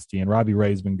nasty, and Robbie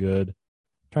Ray's been good. I'm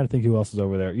trying to think who else is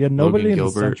over there. Yeah, nobody Logan in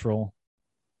Gilbert. The Central.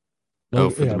 For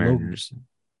the Mariners.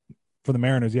 For the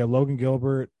Mariners, yeah, Logan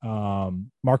Gilbert,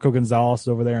 Marco Gonzalez is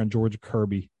over there, and George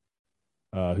Kirby,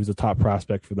 who's a top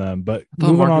prospect for them. But I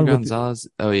thought Marco Gonzalez.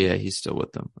 He's still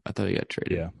with them. I thought he got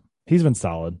traded. Yeah. He's been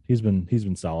solid. He's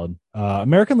been solid.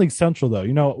 American League Central,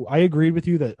 though, I agreed with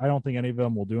you that I don't think any of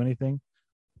them will do anything.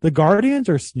 The Guardians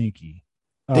are sneaky.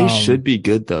 They should be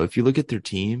good, though. If you look at their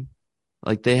team,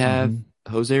 like they have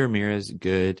Jose Ramirez,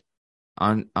 good.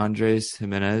 Andres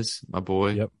Jimenez, my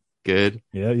boy, good.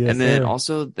 Yeah. And then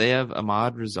also they have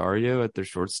Ahmad Rosario at their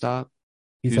shortstop.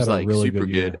 Who's like really super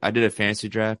good. I did a fantasy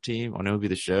draft team on MLB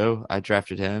The Show. I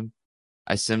drafted him.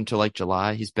 I simmed to like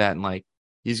July. He's batting like,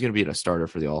 he's going to be a starter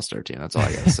for the All-Star team. That's all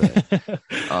I got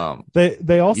to say.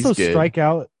 They also strike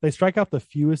out. They strike out the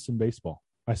fewest in baseball.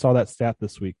 I saw that stat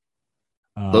this week.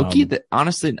 Low-key,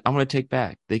 honestly, I'm going to take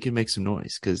back. They can make some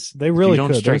noise because they really if you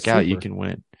don't strike out, you can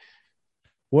win.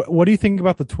 What do you think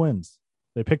about the Twins?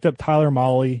 They picked up Tyler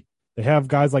Mahle. They have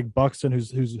guys like Buxton,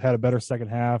 who's had a better second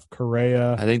half.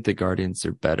 Correa. I think the Guardians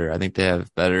are better. I think they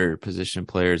have better position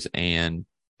players and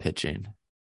pitching.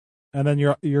 And then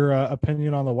your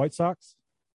opinion on the White Sox?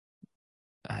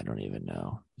 I don't even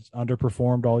know. Just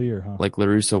underperformed all year, huh? Like La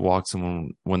Russa walked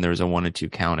someone when there was a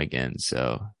 1-2 count again.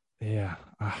 So yeah,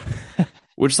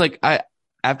 which like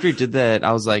after he did that,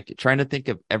 I was like trying to think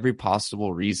of every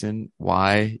possible reason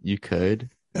why you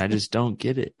could, and I just don't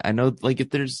get it. I know like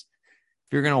if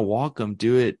you're gonna walk them,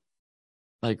 do it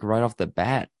like right off the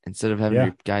bat instead of having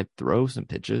your guy throw some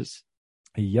pitches.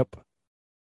 Yep.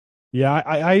 Yeah,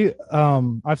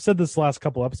 I've said this last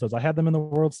couple episodes. I had them in the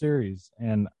World Series,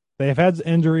 and they've had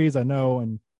injuries, I know,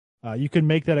 and you can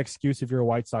make that excuse if you're a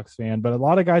White Sox fan, but a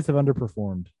lot of guys have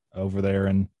underperformed over there.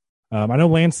 And I know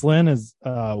Lance Lynn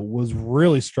was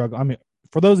really struggling. I mean,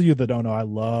 for those of you that don't know, I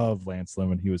love Lance Lynn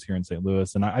when he was here in St.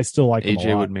 Louis, and I still like him a lot.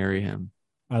 AJ would marry him.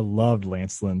 I loved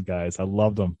Lance Lynn, guys. I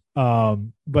loved him.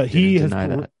 But he has deny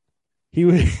that.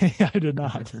 I did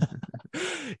not.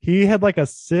 He had like a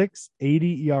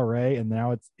 6.80 ERA, and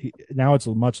now it's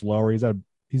much lower.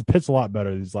 He's pitched a lot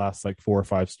better these last like 4 or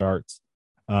 5 starts.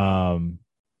 But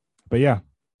yeah,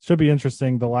 should be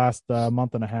interesting the last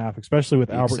month and a half, especially with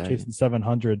Albert chasing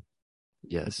 700.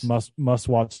 Yes, must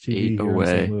watch TV here in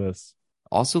St. Louis.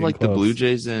 Also, like close. The Blue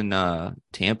Jays in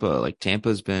Tampa, like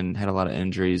Tampa's had a lot of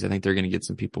injuries. I think they're going to get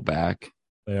some people back.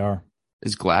 They are.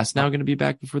 Is Glass now going to be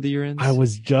back before the year ends? I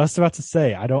was just about to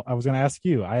say. I was going to ask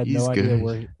you. I had no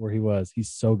idea where he was. He's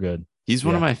so good. He's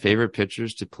one of my favorite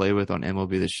pitchers to play with on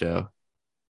MLB The Show.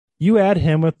 You add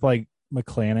him with like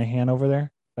McClanahan over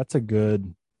there. That's a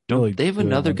good. They have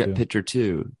another good pitcher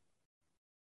too.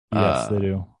 Yes, they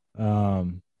do.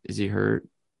 Is he hurt?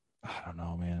 I don't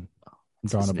know, man. I'm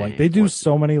drawing a blank. They do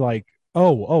so many like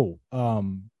Drew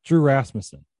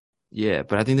Rasmussen. Yeah,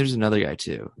 but I think there's another guy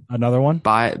too. Another one?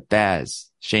 Baz.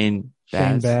 Shane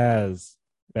Baz.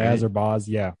 Right? Or Boz,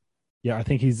 yeah. Yeah, I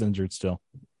think he's injured still.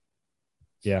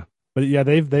 Yeah. But yeah,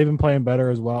 they've been playing better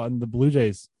as well. And the Blue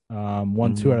Jays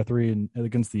won 2 out of 3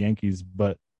 against the Yankees.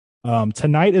 But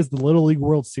tonight is the Little League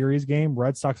World Series game,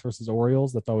 Red Sox versus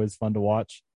Orioles. That's always fun to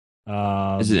watch.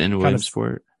 Is it in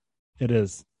Williamsport? It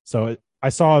is. So I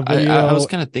saw a video. I was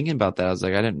kind of thinking about that. I was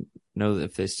like, I didn't know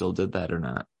if they still did that or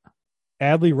not.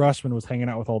 Adley Rushman was hanging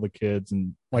out with all the kids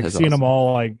and like seeing them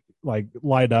all like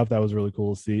light up. That was really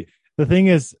cool to see. The thing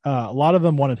is, a lot of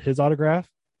them wanted his autograph.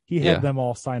 He had Yeah. them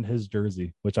all sign his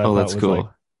jersey, which I Oh, thought that's was like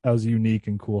cool. that was unique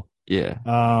and cool. Yeah.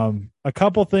 A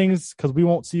couple things because we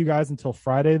won't see you guys until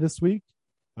Friday this week,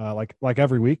 like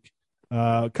every week.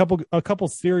 A couple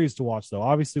series to watch though.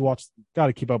 Obviously, got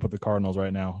to keep up with the Cardinals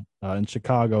right now in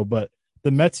Chicago, but the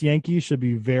Mets Yankees should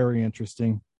be very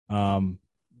interesting.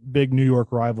 Big New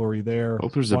York rivalry there.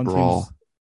 Hope there's a brawl.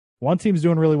 One team's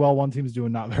doing really well, one team's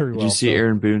doing not very Did you well. see So,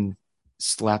 Aaron Boone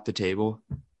slap the table?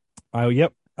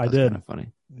 yep, I That's kind did. of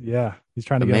funny. Yeah, he's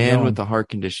trying The to get him man with going. the heart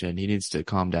condition, he needs to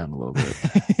calm down a little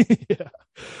bit. Yeah.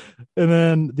 And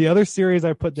then the other series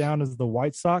I put down is the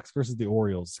White Sox versus the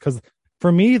Orioles. Because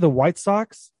for me, the White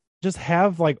Sox just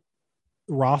have like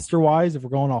roster wise, if we're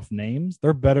going off names,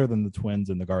 they're better than the Twins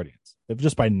and the Guardians. If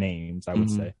just by names, I would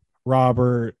Mhm. say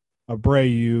Robert,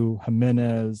 Abreu,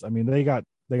 Jimenez. I mean, they got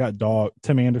dog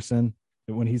Tim Anderson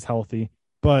when he's healthy,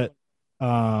 but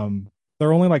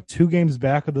they're only like 2 games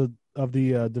back of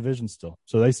the division still.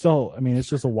 So they still, I mean, it's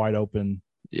just a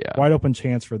Yeah. wide open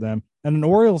chance for them. And an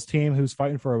Orioles team who's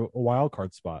fighting for a wild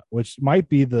card spot, which might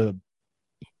be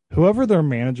whoever their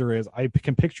manager is. I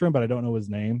can picture him, but I don't know his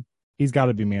name. He's got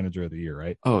to be manager of the year,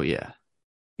 right? Oh yeah.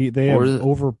 They Or have the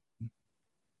over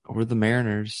or the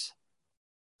Mariners.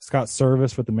 Scott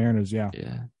Service with the Mariners. Yeah,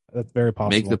 Yeah. that's very Make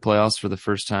the possible. playoffs for the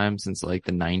first time since like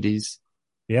the 90s.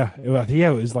 Yeah, it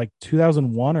was like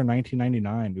 2001 or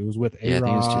 1999. It was with Yeah, I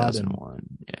think it was A-Rod and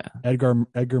 2001. Yeah.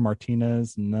 Edgar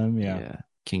Martinez and them. Yeah, Yeah.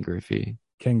 King Griffey,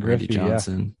 Ken Randy Griffey. Yeah,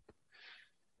 Johnson.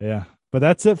 yeah. But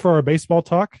that's it for our baseball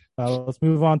talk. Let's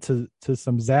move on to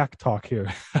some Zach talk here.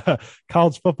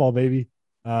 College football, baby.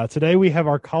 Today we have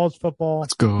our college football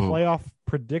Let's go. playoff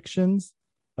predictions.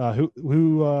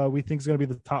 Who we think is going to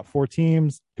be the top 4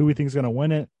 teams, who we think is going to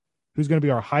win it, who's going to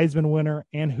be our Heisman winner,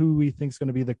 and who we think is going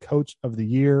to be the coach of the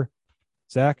year.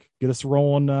 Zach, get us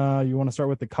rolling. You want to start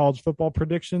with the college football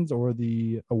predictions or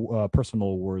the personal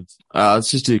awards?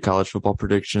 Let's just do college football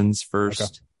predictions first.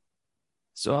 Okay.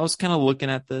 So I was kind of looking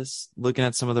at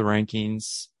some of the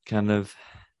rankings,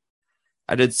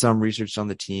 I did some research on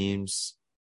the teams,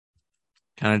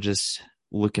 kind of just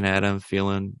looking at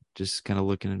them, just kind of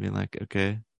looking and being like,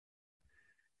 okay.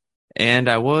 And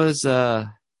I was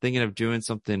thinking of doing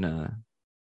something,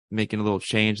 making a little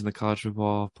change in the college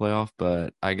football playoff,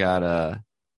 but I got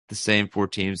the same 4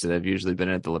 teams that have usually been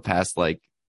at the past, like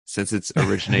since it's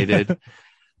originated.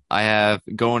 I have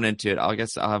going into it, I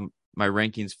guess I'll have my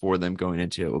rankings for them going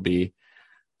into it will be,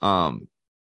 or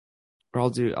I'll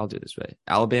do it this way.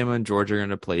 Alabama and Georgia are going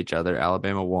to play each other.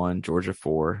 Alabama 1, Georgia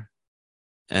 4,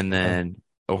 and then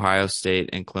Ohio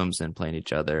State and Clemson playing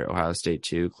each other. Ohio State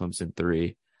 2, Clemson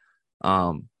 3.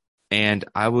 And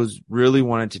I was really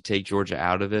wanted to take Georgia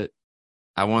out of it.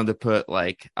 I wanted to put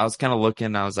I was kind of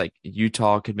looking, I was like,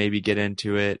 Utah could maybe get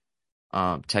into it.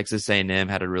 Texas A&M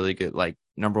had a really good,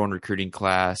 number 1 recruiting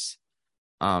class,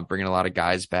 bringing a lot of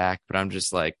guys back, but I'm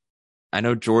just like, I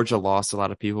know Georgia lost a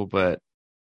lot of people, but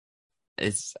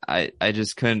I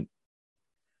just couldn't,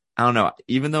 I don't know.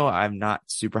 Even though I'm not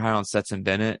super high on Stetson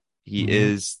Bennett, he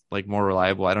is more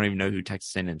reliable. I don't even know who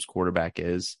Texas A&M's quarterback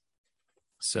is.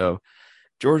 So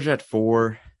Georgia at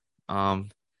 4.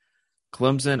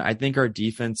 Clemson, I think our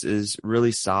defense is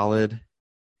really solid,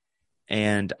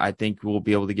 and I think we'll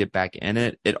be able to get back in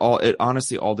it. It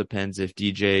honestly all depends if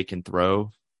DJ can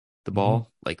throw the ball,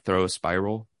 throw a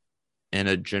spiral in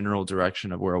a general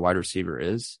direction of where a wide receiver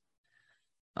is,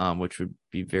 which would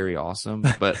be very awesome.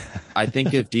 But I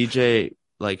think if DJ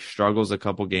struggles a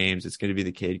couple games, it's going to be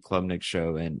the Cade Klubnik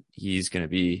show, and he's going to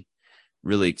be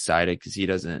really excited because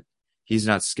he's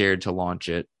not scared to launch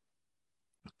it.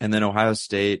 And then Ohio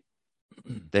State,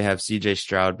 they have CJ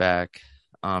Stroud back,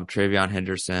 Travion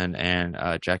Henderson, and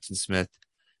Jackson Smith,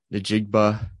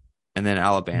 Najigba. And then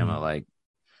Alabama,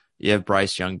 you have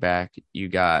Bryce Young back. You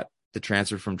got the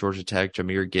transfer from Georgia Tech,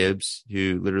 Jahmyr Gibbs,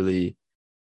 who literally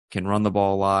can run the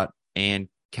ball a lot and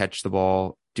catch the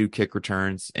ball, do kick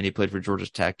returns. And he played for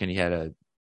Georgia Tech, and he had a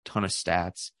ton of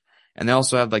stats. And they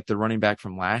also have the running back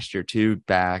from last year too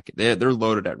back. They're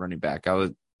loaded at running back.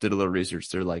 Did a little research.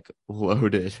 They're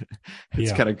loaded.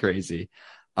 It's kind of crazy.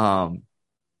 They're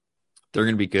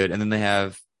going to be good. And then they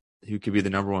have who could be the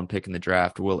number 1 pick in the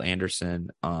draft, Will Anderson,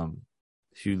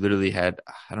 who literally had,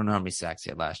 I don't know how many sacks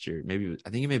he had last year. I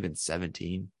think he may have been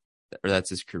 17, or that's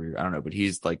his career. I don't know, but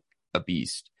he's a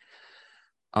beast.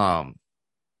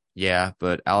 Yeah,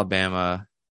 but Alabama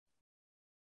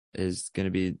is going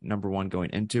to be number 1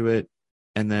 going into it.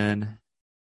 And then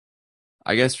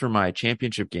I guess for my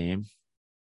championship game,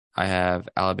 I have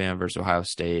Alabama versus Ohio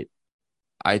State.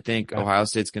 I think Ohio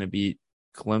State's going to beat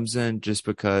Clemson just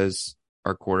because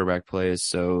our quarterback play is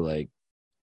so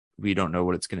we don't know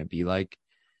what it's going to be like.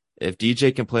 If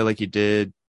DJ can play like he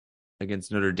did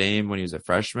against Notre Dame when he was a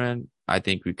freshman, I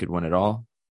think we could win it all.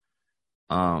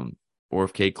 Or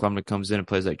if Cade Klubnik comes in and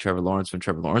plays like Trevor Lawrence when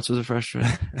Trevor Lawrence was a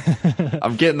freshman,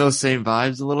 I'm getting those same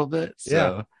vibes a little bit.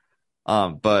 So,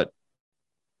 but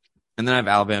and then I have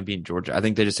Alabama beating Georgia. I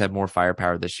think they just had more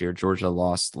firepower this year. Georgia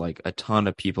lost like a ton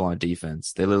of people on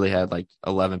defense. They literally had like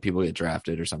 11 people get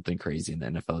drafted or something crazy in the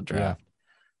NFL draft.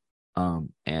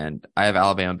 And I have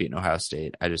Alabama beating Ohio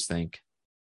State. I just think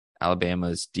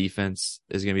Alabama's defense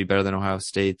is going to be better than Ohio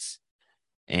State's,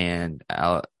 and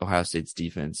Ohio State's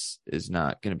defense is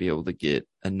not going to be able to get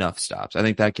enough stops. I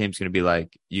think that game's going to be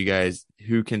like, you guys,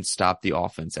 who can stop the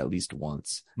offense at least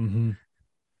once? Mm-hmm.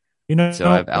 So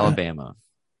I have Alabama.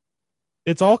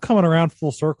 It's all coming around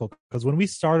full circle, because when we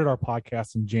started our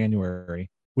podcast in January,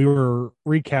 we were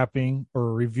recapping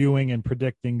or reviewing and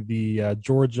predicting the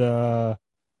Georgia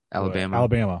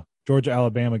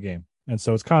Alabama game. And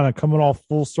so it's kind of coming all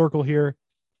full circle here.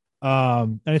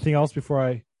 Anything else before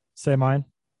I say mine?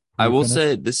 I will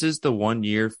say this is the one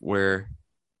year where,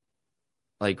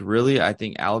 like, really, I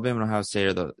think Alabama and Ohio State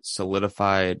are the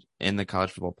solidified in the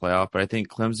college football playoff, but I think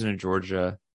Clemson and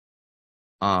Georgia,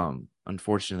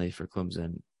 unfortunately for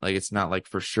Clemson, like, it's not like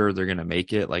for sure they're going to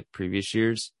make it like previous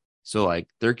years. So like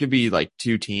there could be like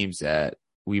two teams that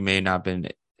we may not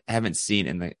haven't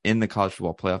seen in the college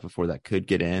football playoff before that could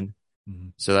get in. Mm-hmm.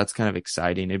 So that's kind of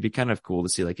exciting. It'd be kind of cool to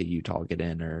see like a Utah get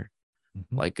in, or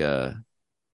like I'm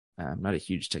not a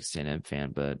huge Texas A&M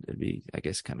fan, but it'd be, I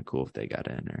guess, kind of cool if they got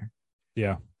in, or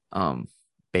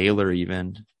Baylor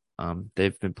even.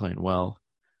 They've been playing well.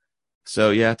 So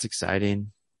yeah, it's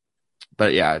exciting.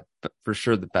 But yeah, for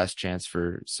sure the best chance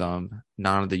for some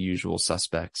none of the usual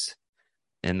suspects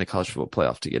in the college football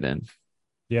playoff to get in.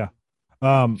 Yeah.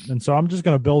 And so I'm just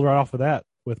going to build right off of that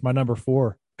with my number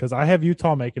 4, because I have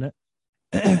Utah making it.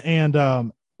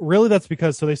 And really that's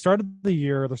because, so they're starting the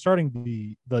year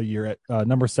at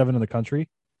number 7 in the country.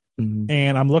 Mm-hmm.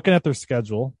 And I'm looking at their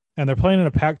schedule, and they're playing in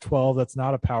a Pac-12 that's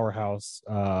not a powerhouse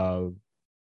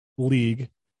league.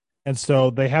 And so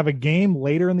they have a game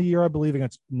later in the year, I believe,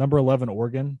 against number 11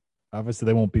 Oregon. Obviously,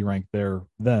 they won't be ranked there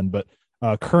then, but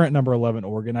current number 11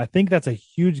 Oregon. I think that's a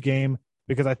huge game,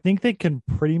 because I think they can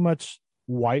pretty much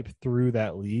wipe through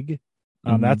that league.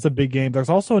 That's a big game. There's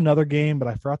also another game, but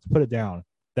I forgot to put it down.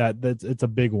 It's a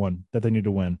big one that they need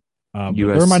to win.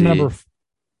 They're my number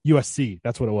USC.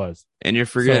 That's what it was. And you're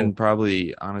forgetting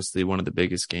probably, honestly, one of the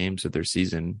biggest games of their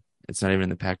season. It's not even in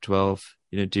the Pac-12.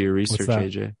 You didn't do your research,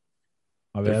 AJ.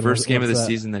 The first game of the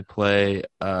season, they play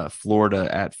Florida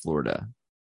at Florida.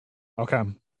 Okay.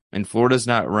 And Florida's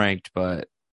not ranked, but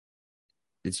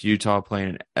it's Utah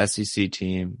playing an SEC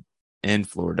team in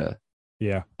Florida.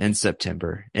 Yeah. In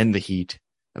September, in the heat,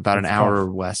 about an hour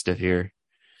west of here.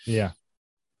 Yeah.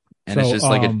 And it's just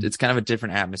like it's kind of a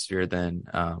different atmosphere than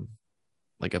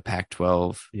like a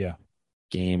Pac-12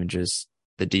 game, and just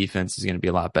the defense is going to be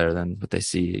a lot better than what they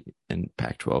see in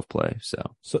Pac-12 play. So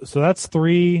that's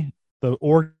 3. The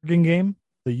Oregon game,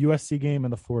 the USC game,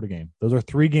 and the Florida game. Those are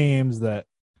 3 games that.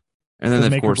 And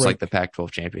then, of course, like the Pac-12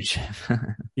 championship.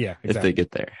 Yeah, exactly. If they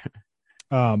get there.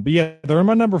 But yeah, they're in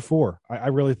my number 4. I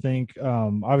really think,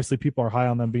 obviously, people are high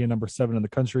on them being number 7 in the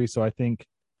country. So I think,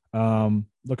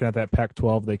 looking at that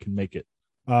Pac-12, they can make it.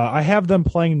 I have them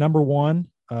playing number 1.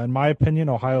 In my opinion,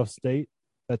 Ohio State.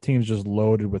 That team's just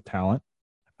loaded with talent.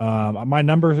 My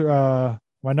number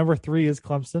 3 is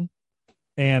Clemson.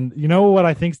 And you know what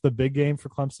I think is the big game for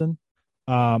Clemson?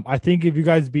 I think if you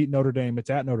guys beat Notre Dame, it's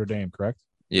at Notre Dame, correct?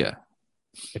 Yeah.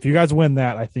 If you guys win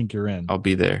that, I think you're in. I'll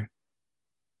be there.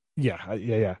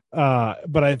 Yeah.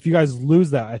 But if you guys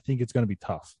lose that, I think it's going to be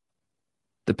tough.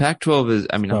 The Pac-12 is,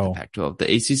 not the Pac-12.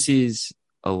 The ACC is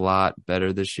a lot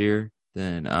better this year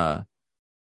than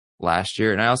last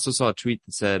year. And I also saw a tweet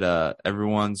that said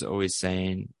everyone's always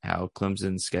saying how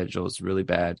Clemson's schedule is really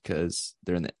bad because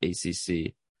they're in the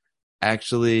ACC.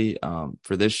 Actually,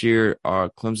 for this year, our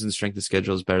Clemson's strength of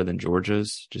schedule is better than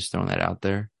Georgia's. Just throwing that out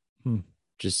there.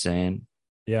 Just saying.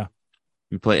 Yeah.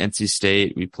 We play NC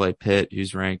State. We play Pitt,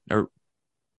 who's ranked. Or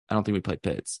I don't think we play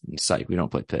Pitt. Psych, we don't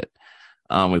play Pitt.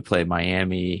 We play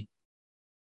Miami.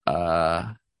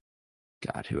 God,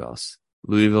 who else?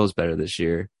 Louisville's better this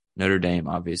year. Notre Dame,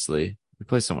 obviously. We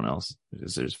play someone else. I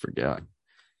just forgot.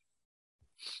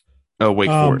 Oh, Wake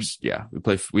Forest. Yeah,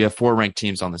 we have 4 ranked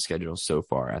teams on the schedule so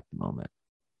far at the moment.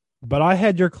 But I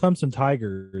had your Clemson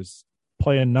Tigers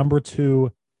playing number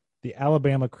 2, the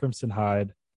Alabama Crimson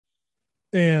Tide.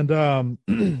 And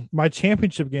my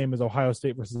championship game is Ohio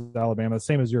State versus Alabama, the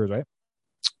same as yours, right?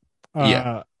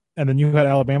 Yeah. And then you had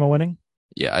Alabama winning?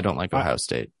 Yeah, I don't like Ohio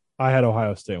State. I had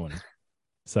Ohio State winning.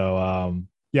 So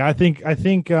Yeah,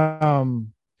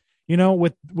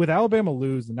 with Alabama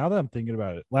losing, now that I'm thinking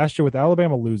about it, last year with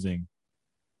Alabama losing,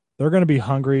 they're going to be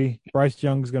hungry. Bryce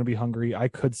Young's going to be hungry. I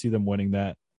could see them winning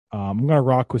that. I'm going to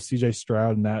rock with CJ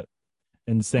Stroud and that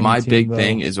insane My team, big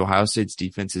thing though. is Ohio State's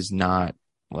defense is not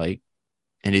like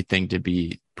anything to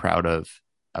be proud of.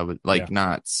 I would Yeah,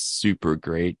 not super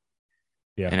great.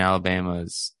 yeah. And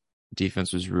Alabama's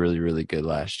defense was really, really good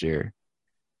last year.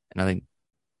 And I think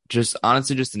just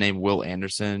honestly, just the name Will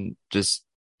Anderson, just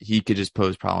he could just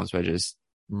pose problems by just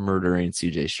murdering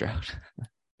CJ Stroud.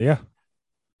 Yeah.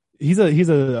 He's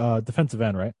a defensive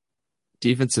end, right?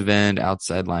 Defensive end,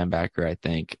 outside linebacker, I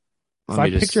think. So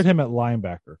I pictured him at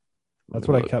linebacker. Let That's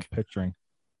me what I look. kept picturing.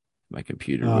 My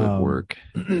computer would Um, work.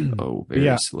 Oh, but very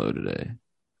yeah, slow today.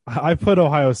 I put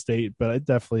Ohio State, but I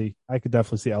could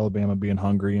definitely see Alabama being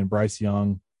hungry and Bryce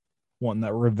Young wanting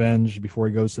that revenge before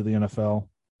he goes to the NFL.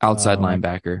 Outside I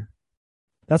linebacker.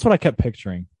 That's what I kept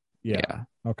picturing. Yeah.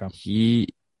 Yeah. Okay.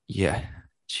 Yeah.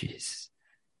 Jeez.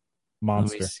 Let me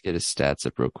Monster. get his stats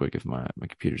up real quick if my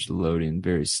computer's loading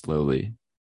very slowly.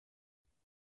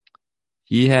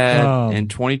 He had in Um,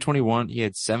 2021, he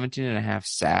had 17 and a half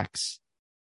sacks.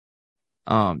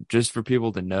 Just for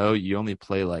people to know, he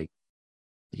played like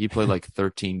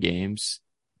 13 games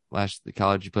last the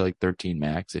college. You play like 13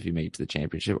 max if you make it to the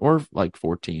championship, or like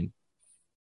 14,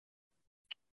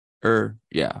 or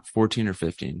yeah, 14 or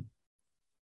 15.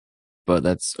 But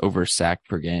that's over a sack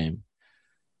per game.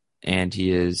 And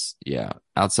he is, yeah,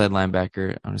 outside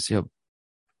linebacker. I want to see how,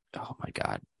 oh my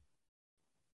God.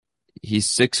 He's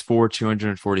 6'4",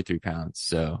 243 pounds.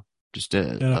 So just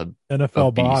a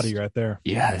NFL body beast. right there.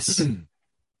 Yes.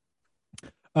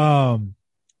 Um,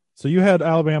 so you had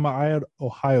Alabama, I had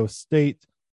Ohio State.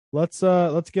 Let's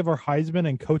give our Heisman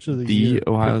and Coach of the The Year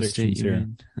Ohio State, predictions you here.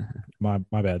 mean?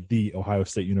 My bad. The Ohio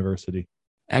State University.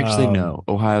 Actually, Um, no.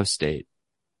 Ohio State.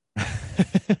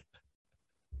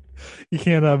 you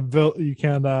can't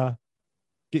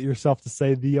get yourself to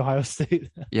say the Ohio State.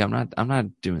 Yeah, I'm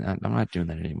not doing that. I'm not doing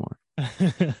that anymore.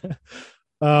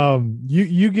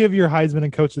 You give your Heisman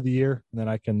and Coach of the Year, and then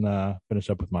I can finish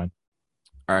up with mine.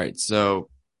 All right. So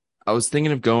I was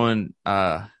thinking of going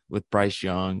with Bryce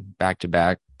Young back to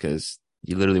back because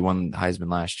he literally won the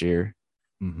Heisman last year.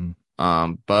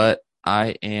 Mm-hmm. But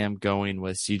I am going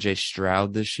with CJ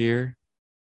Stroud this year.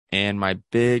 And my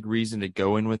big reason to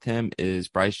go in with him is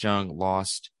Bryce Young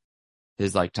lost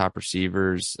his top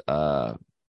receivers,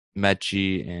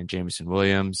 Mechie and Jameson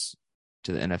Williams,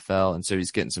 to the NFL. And so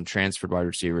he's getting some transferred wide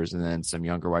receivers and then some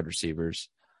younger wide receivers.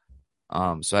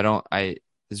 So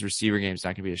his receiver game is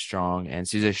not going to be as strong. And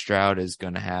CJ Stroud is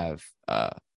going to have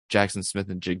Jackson Smith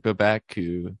and Jigba back,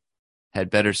 who had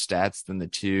better stats than the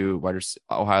two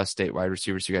Ohio State wide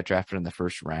receivers who got drafted in the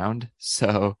first round.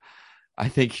 So I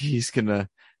think he's going to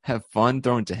have fun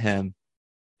throwing to him.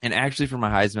 And actually for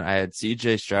my Heisman, I had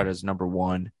CJ Stroud as number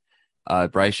 1,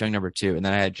 Bryce Young number 2, and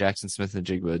then I had Jackson Smith and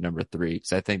Jigba number 3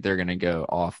 because I think they're going to go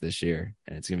off this year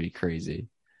and it's going to be crazy.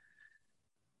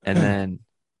 And then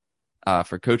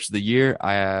for Coach of the Year,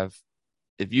 I have,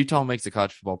 if Utah makes the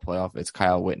college football playoff, it's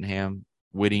Kyle Whittingham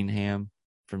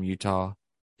from Utah.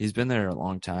 He's been there a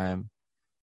long time.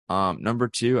 Number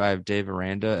 2, I have Dave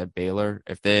Aranda at Baylor.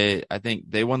 I think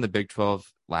they won the Big 12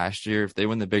 last year. If they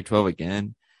win the Big 12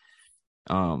 again,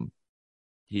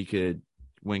 he could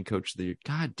win Coach of the Year.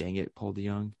 God dang it, Paul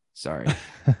DeYoung. Sorry.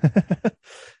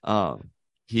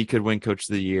 He could win Coach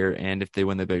of the Year, and if they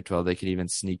win the Big 12, they could even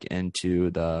sneak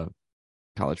into the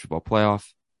college football playoff.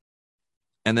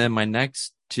 And then my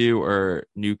next 2 are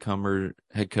newcomer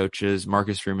head coaches,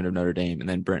 Marcus Freeman of Notre Dame, and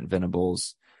then Brent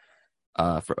Venables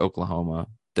for Oklahoma.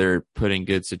 They're put in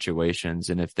good situations,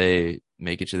 and if they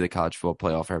make it to the college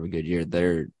football playoff or have a good year,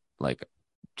 they're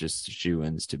just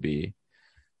shoo-ins to be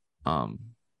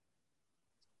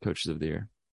coaches of the year.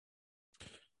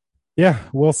 Yeah,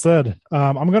 well said.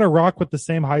 I'm gonna rock with the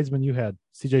same Heisman you had,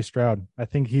 CJ Stroud. I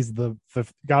think he's the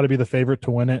got to be the favorite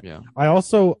to win it. Yeah. I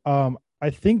also I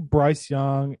think Bryce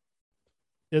Young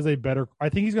is I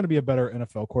think he's going to be a better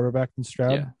NFL quarterback than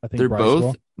Stroud. Yeah. I think They're Bryce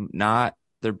both will.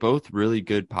 they're both really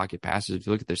good pocket passers. If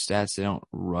you look at their stats, they don't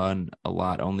run a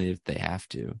lot, only if they have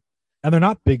to. And they're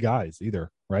not big guys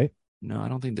either, right? No, I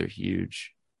don't think they're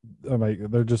huge.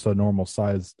 They're just a normal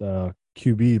sized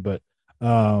QB, but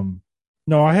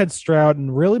no, I had Stroud,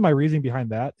 and really my reasoning behind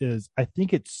that is I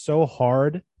think it's so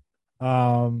hard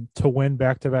to win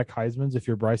back-to-back Heismans if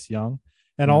you're Bryce Young.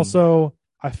 And also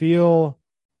I feel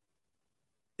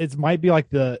it might be like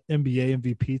the NBA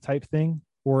MVP type thing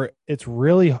where it's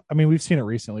really, I mean, we've seen it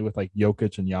recently with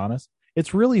Jokic and Giannis.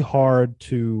 It's really hard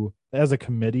to, as a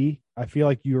committee, I feel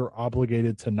like you're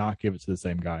obligated to not give it to the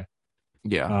same guy.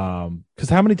 Yeah. Because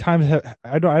how many times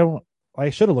I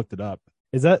should have looked it up.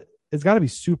 Is that it's got to be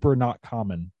super not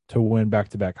common to win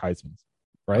back-to-back Heisman's,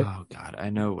 right? Oh God, I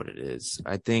know what it is.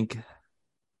 I think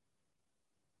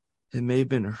it may have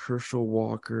been Herschel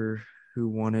Walker who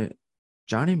won it.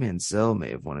 Johnny Manziel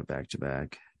may have won it back to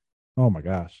back. Oh my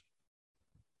gosh.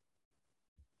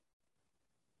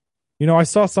 I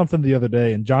saw something the other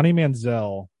day, and Johnny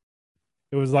Manziel.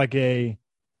 It was like a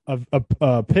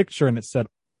picture, and it said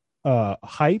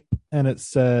hype, and it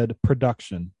said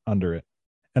production under it,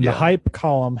 and the Yeah. hype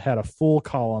column had a full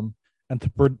column, and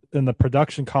the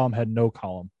production column had no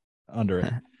column under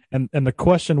it. And the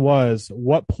question was,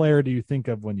 what player do you think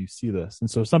of when you see this? And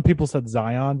so some people said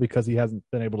Zion because he hasn't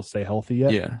been able to stay healthy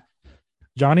yet. Yeah.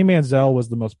 Johnny Manziel was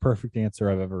the most perfect answer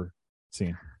I've ever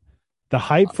seen. The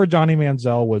hype for Johnny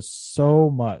Manziel was so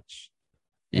much,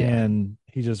 Yeah. and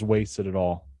he just wasted it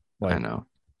all. I know.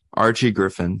 Archie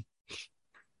Griffin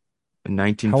in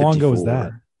How long ago was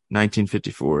that?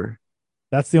 1954.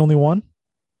 That's the only one?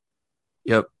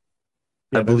 Yep.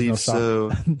 Yeah, I believe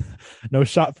so. No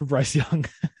shot for Bryce Young.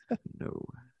 No.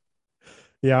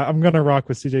 Yeah, I'm gonna rock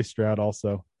with CJ Stroud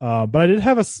also. But I did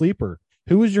have a sleeper.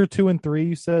 Who was your 2 and 3?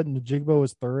 You said Najigba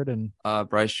was third, and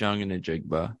Bryce Young and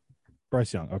Ajigba.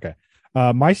 Bryce Young. Okay.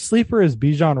 My sleeper is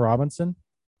Bijan Robinson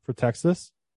for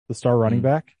Texas, the star running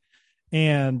back.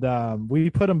 And we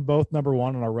put them both number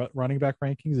one on our running back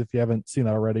rankings. If you haven't seen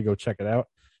that already, go check it out.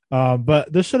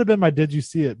 But this should have been my Did You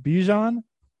See It? Bijan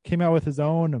came out with his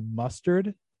own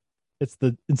mustard.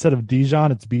 Instead of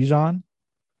Dijon, it's Bijan.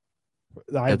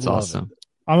 That's awesome.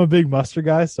 I'm a big mustard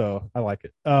guy, so I like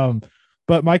it.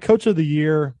 But my coach of the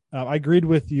year, I agreed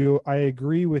with you. I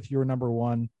agree with your number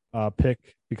one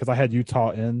pick because I had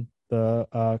Utah in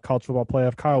the college football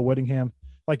playoff. Kyle Whittingham,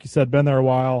 like you said, been there a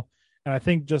while. And I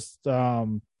think just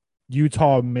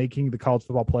Utah making the college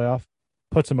football playoff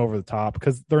puts them over the top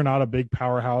because they're not a big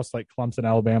powerhouse like Clemson,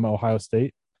 Alabama, Ohio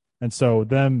State. And so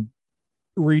them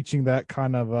reaching that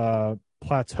kind of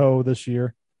plateau this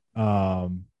year,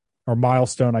 or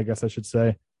milestone, I guess I should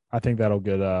say, I think that'll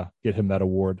get him that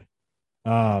award.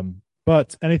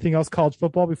 But anything else college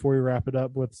football before we wrap it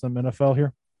up with some NFL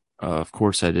here? Of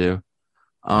course I do.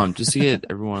 Just to get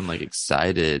everyone like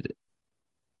excited,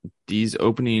 so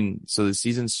the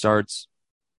season starts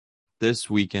this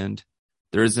weekend.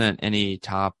 There isn't any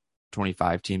top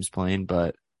 25 teams playing,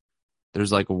 but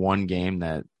there's like one game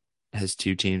that has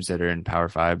two teams that are in Power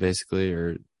 5 basically,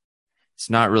 or it's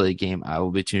not really a game I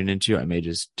will be tuned into. I may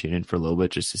just tune in for a little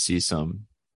bit just to see some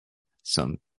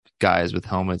guys with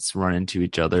helmets run into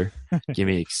each other. Get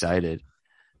me excited.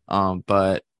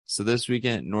 But so this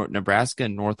weekend, Nebraska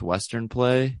and Northwestern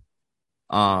play.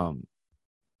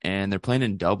 And they're playing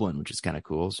in Dublin, which is kind of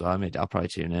cool. So I'll probably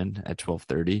tune in at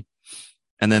 12:30.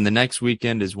 And then the next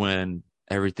weekend is when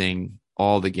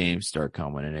all the games start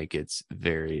coming, and it gets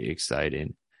very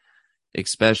exciting,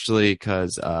 especially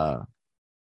because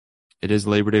it is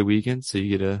Labor Day weekend, so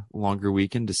you get a longer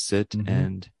weekend to sit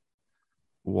and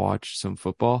watch some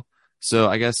football. So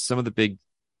I guess some of the big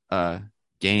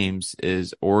games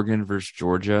is Oregon versus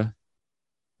Georgia.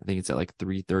 I think it's at like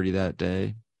 3:30 that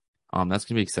day. That's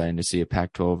gonna be exciting to see a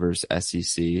Pac-12 versus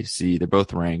SEC. See, they're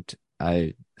both ranked.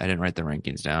 I didn't write the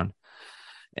rankings down,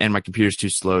 and my computer's too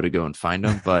slow to go and find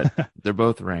them, but they're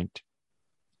both ranked.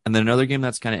 And then another game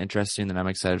that's kind of interesting that I'm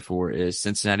excited for is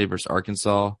Cincinnati versus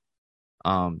Arkansas.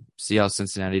 See how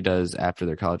Cincinnati does after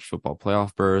their college football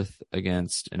playoff berth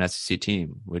against an SEC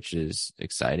team, which is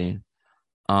exciting.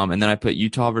 And then I put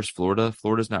Utah versus Florida.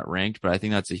 Florida's not ranked, but I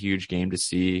think that's a huge game to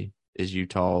see. Is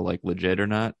Utah like legit or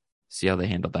not? See how they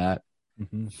handle that.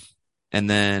 And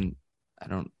then I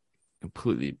don't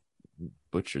completely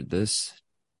butchered this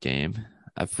game.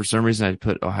 For some reason, I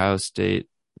put Ohio State.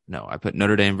 No, I put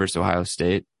Notre Dame versus Ohio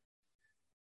State,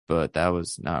 but that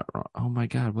was not wrong. Oh my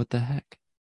God, what the heck?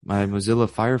 My Mozilla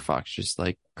Firefox just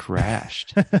like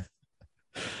crashed.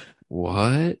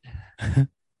 What?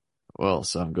 Well,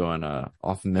 so I'm going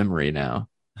off memory now.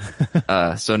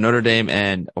 So Notre Dame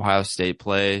and Ohio State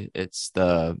play. It's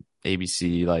the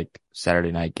ABC like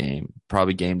Saturday night game.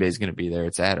 Probably game day is going to be there.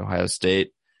 It's at Ohio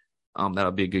State.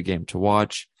 That'll be a good game to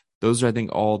watch. Those are, I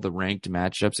think, all the ranked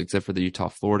matchups except for the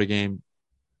Utah-Florida game.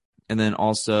 And then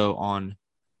also on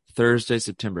Thursday,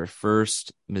 September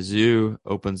 1st, Mizzou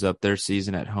opens up their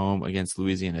season at home against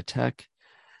Louisiana Tech.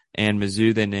 And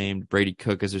Mizzou, they named Brady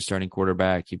Cook as their starting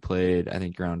quarterback. He played, I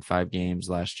think, around 5 games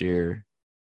last year.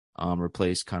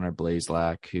 Replaced Connor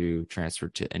Blazelak, who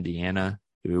transferred to Indiana,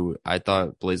 who I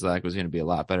thought Blazelak was going to be a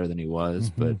lot better than he was,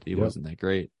 but he wasn't that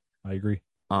great. I agree.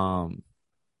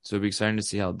 So it'll be exciting to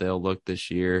see how they'll look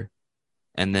this year.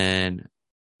 And then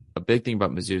a big thing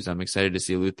about Mizzou is I'm excited to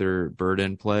see Luther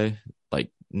Burden play,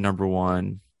 like number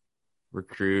one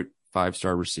recruit,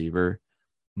 5-star receiver.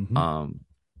 Mm-hmm. Um,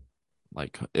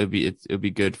 like it'll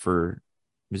be good for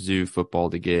Mizzou football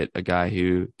to get a guy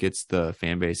who gets the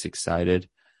fan base excited,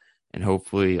 and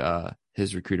hopefully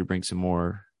his recruiter brings some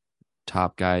more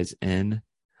top guys in.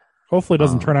 Hopefully, it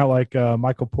doesn't turn out like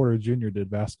Michael Porter Jr. did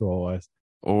basketball wise,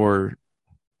 or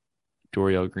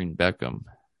Dorial Green Beckham.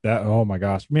 That oh my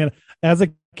gosh, man! As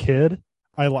a kid,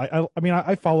 I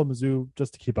follow Mizzou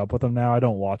just to keep up with them. Now I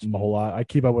don't watch them a whole lot. I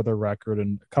keep up with their record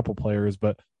and a couple players,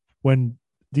 but when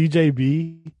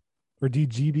DJB or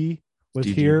DGB was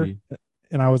DGB. here,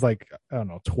 and I was like, I don't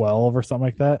know, 12 or something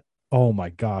like that. Oh my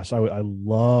gosh, I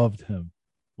loved him.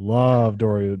 Loved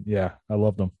Dorian. Yeah, I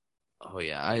loved him. Oh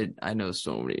yeah, I know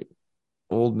so many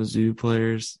old Mizzou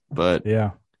players, but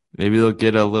Yeah, maybe they'll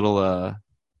get a little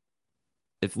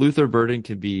if Luther Burden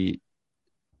could be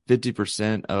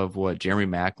 50% of what Jeremy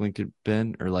Maclin could have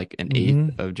been, or like an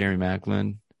eighth of Jeremy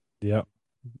Maclin, yep,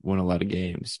 won a lot of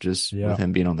games just yeah. with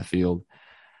him being on the field.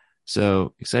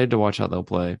 So excited to watch how they'll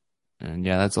play. And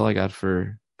yeah, that's all I got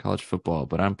for college football,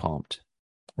 but I'm pumped.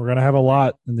 We're gonna have a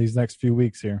lot in these next few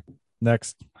weeks here.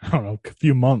 Next, I don't know,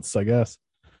 few months, I guess.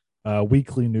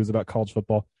 Weekly news about college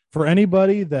football. For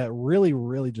anybody that really,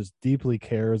 really just deeply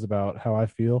cares about how I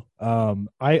feel, I'm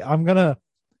gonna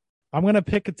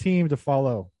pick a team to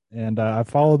follow, and I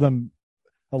followed them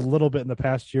a little bit in the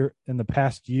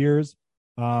past years.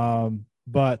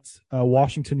 But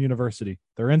Washington University,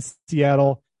 they're in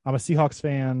Seattle. I'm a Seahawks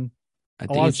fan. I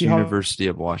think it's University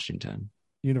of Washington.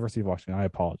 University of Washington. I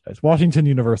apologize. Washington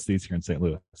University is here in St.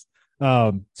 Louis.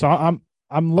 So I'm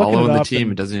looking following it the up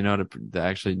team. It doesn't even know the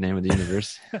actual name of the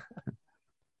university.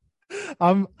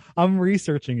 I'm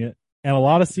researching it, and a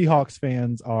lot of Seahawks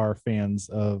fans are fans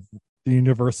of the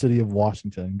University of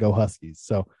Washington. Go Huskies!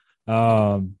 So,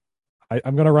 I'm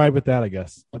going to ride with that, I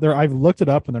guess. I've looked it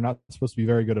up, and they're not supposed to be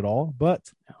very good at all. But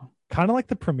kind of like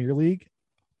the Premier League,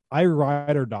 I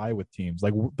ride or die with teams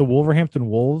like the Wolverhampton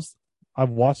Wolves. I've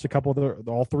watched a couple of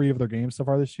all three of their games so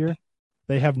far this year.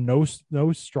 They have no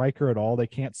striker at all. They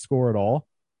can't score at all.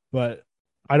 But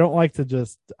I don't like to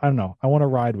I don't know. I want to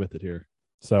ride with it here.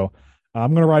 So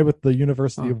I'm going to ride with the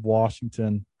University of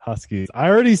Washington Huskies. I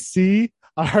already see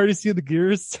the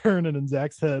gears turning in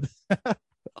Zach's head.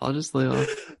 I'll just lay off.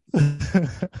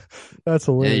 That's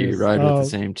hilarious. Yeah, you ride with the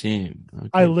same team. Okay,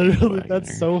 I literally,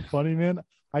 that's so funny, man.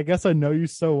 I guess I know you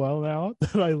so well now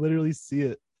that I literally see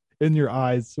it in your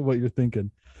eyes, what you're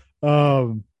thinking.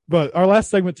 But our last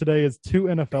segment today is two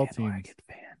NFL teams.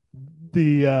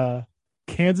 The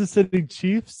Kansas City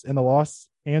Chiefs and the Los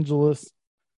Angeles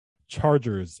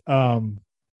Chargers.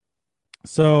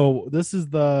 So this is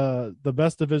the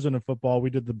best division of football. We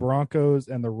did the Broncos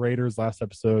and the Raiders last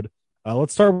episode.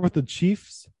 Let's start with the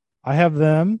Chiefs. I have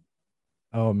them.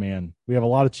 Oh man, we have a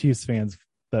lot of Chiefs fans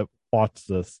that watch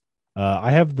this.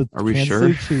 I have the Are we Kansas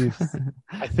sure? City Chiefs.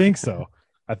 I think so.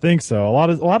 A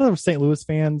lot of St. Louis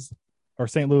fans or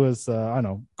St. Louis, I don't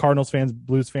know, Cardinals fans,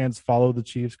 Blues fans follow the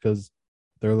Chiefs because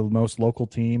they're the most local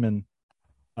team, and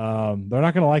they're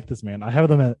not going to like this, man. I have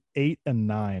them at 8 and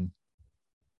 9.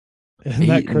 Isn't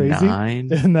that crazy?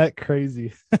 9? Isn't that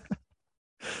crazy?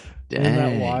 Dang, isn't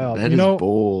that wild? That is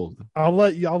bold. I'll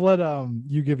let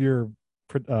you give your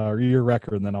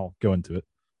record, and then I'll go into it.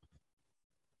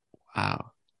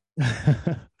 Wow.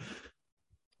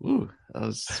 Ooh, that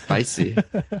was spicy.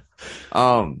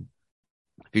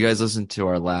 If you guys listened to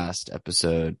our last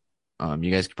episode,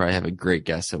 you guys could probably have a great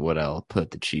guess at what I'll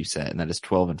put the Chiefs at, and that is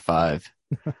 12 and 5.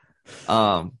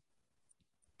 But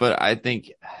I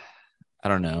think, I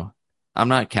don't know. I'm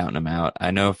not counting them out.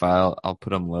 I know if I'll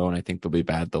put them low, and I think they'll be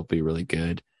bad, they'll be really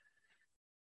good.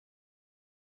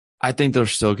 I think they're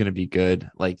still going to be good.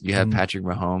 Like, you have Patrick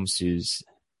Mahomes, who's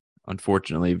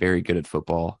unfortunately very good at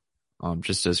football,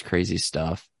 just does crazy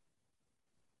stuff.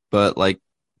 But like,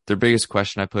 their biggest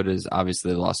question I put is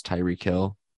obviously they lost Tyreek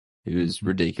Hill, who's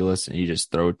ridiculous, and you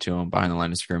just throw it to him behind the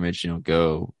line of scrimmage,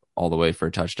 go all the way for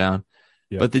a touchdown.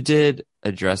 Yep. But they did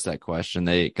address that question.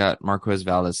 They got Marquez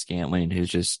Valdes-Scantling, who's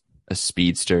just a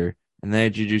speedster, and they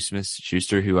had Juju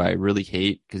Smith-Schuster, who I really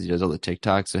hate because he does all the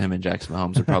TikToks. So him and Jackson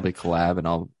Mahomes would probably collab, and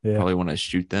I'll probably want to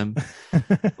shoot them.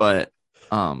 But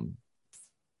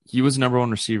he was number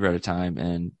one receiver at a time,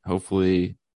 and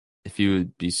hopefully, if he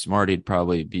would be smart, he'd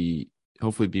probably be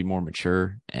more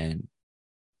mature and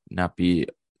not be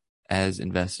as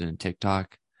invested in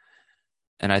TikTok.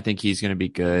 And I think he's going to be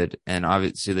good. And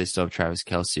obviously they still have Travis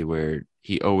Kelce, where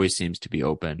he always seems to be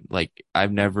open. Like,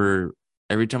 every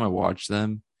time I watch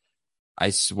them,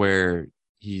 I swear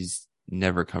he's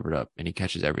never covered up, and he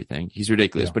catches everything. He's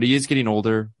ridiculous, Yeah. but he is getting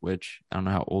older, which I don't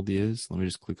know how old he is. Let me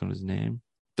just click on his name.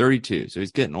 32. So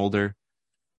he's getting older.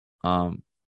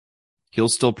 He'll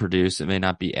still produce. It may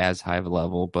not be as high of a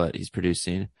level, but he's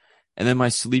producing. And then my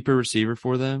sleeper receiver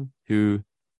for them, who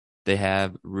they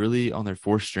have really on their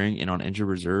fourth string and on injured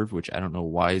reserve, which I don't know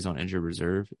why he's on injured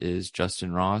reserve, is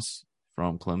Justin Ross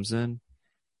from Clemson.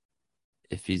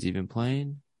 If he's even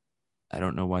playing, I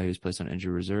don't know why he was placed on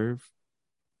injured reserve.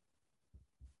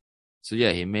 So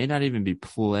yeah, he may not even be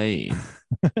playing.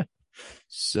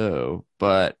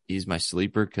 But he's my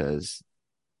sleeper because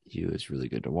he was really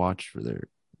good to watch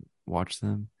watch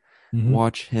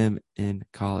him in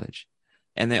college.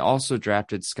 And they also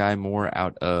drafted Sky Moore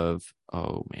out of,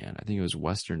 I think it was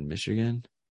Western Michigan,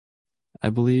 I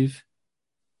believe.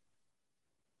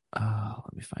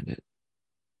 Let me find it.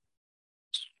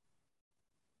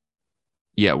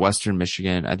 Yeah, Western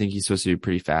Michigan. I think he's supposed to be a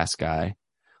pretty fast guy.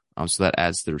 So that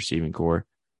adds to the receiving core.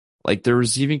 Like the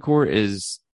receiving core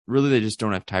is really, they just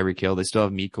don't have Tyreek Hill. They still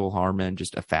have Mecole Hardman,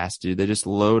 just a fast dude. They just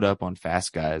load up on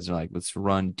fast guys. They're like, let's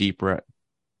run deep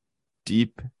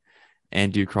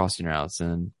and do crossing routes.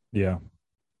 And yeah,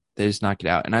 they just knock it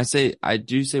out. And I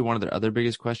do say one of their other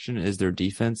biggest question is their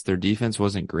defense. Their defense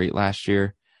wasn't great last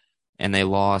year, and they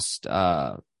lost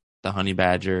the Honey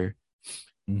Badger.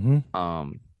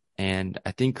 And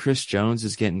I think Chris Jones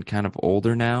is getting kind of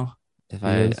older now.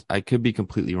 I could be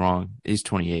completely wrong. He's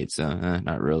 28, so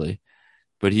not really.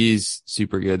 But he's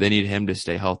super good. They need him to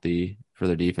stay healthy for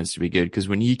their defense to be good. Because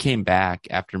when he came back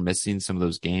after missing some of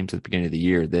those games at the beginning of the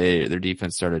year, their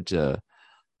defense started to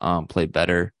play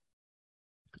better.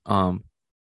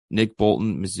 Nick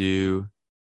Bolton, Mizzou,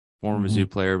 former Mizzou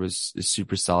player, is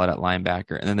super solid at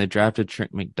linebacker. And then they drafted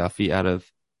Trent McDuffie out of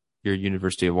your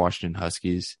University of Washington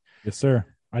Huskies. Yes, sir.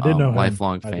 I did know him.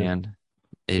 Lifelong fan,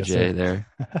 AJ there.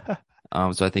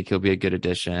 So I think he'll be a good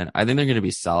addition. I think they're going to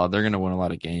be solid. They're going to win a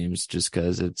lot of games just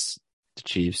because it's the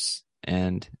Chiefs,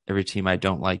 and every team I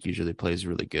don't like usually plays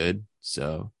really good.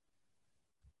 So,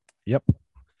 yep,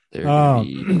 they're going to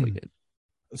be really good.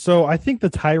 So I think the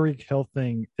Tyreek Hill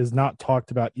thing is not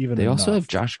talked about even. They also enough. have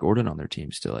Josh Gordon on their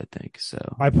team still, I think. So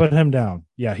I put him down.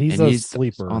 Yeah, he's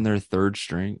sleeper on their third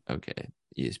string. Okay,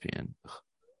 ESPN.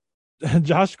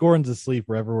 Josh Gordon's a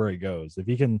sleeper everywhere he goes. If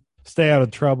he can stay out of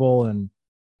trouble and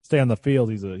stay on the field,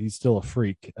 he's still a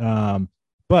freak.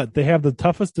 But they have the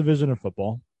toughest division in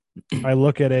football. I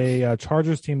look at a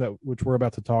Chargers team which we're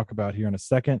about to talk about here in a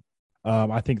second.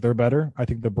 I think they're better. I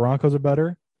think the Broncos are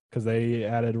better because they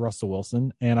added Russell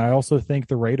Wilson, and I also think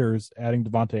the Raiders adding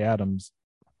Devontae Adams.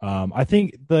 I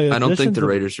don't think the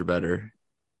Raiders are better.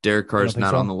 Derek Carr's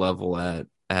not on the level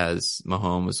as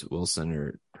Mahomes, Wilson,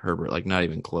 or Herbert. Like, not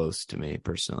even close to me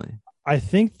personally. I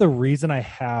think the reason I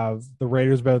have the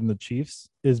Raiders better than the Chiefs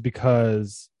is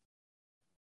because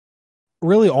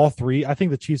really all three. I think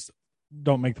the Chiefs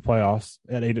don't make the playoffs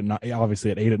at 8-9.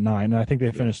 Obviously at 8-9, and I think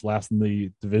they finished last in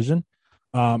the division.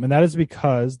 And that is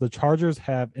because the Chargers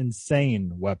have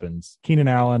insane weapons: Keenan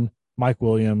Allen, Mike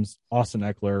Williams, Austin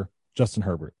Eckler, Justin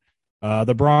Herbert.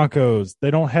 The Broncos,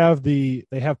 they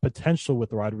have potential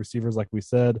with the wide receivers, like we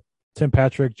said. Tim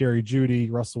Patrick, Jerry Jeudy,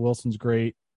 Russell Wilson's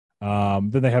great. Then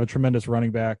they have a tremendous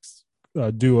running backs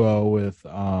duo with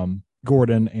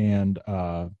Gordon and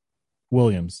Javonte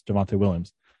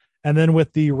Williams. And then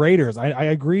with the Raiders, I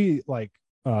agree. Like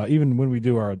even when we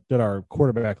did our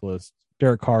quarterback list,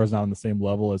 Derek Carr is not on the same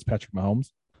level as Patrick Mahomes.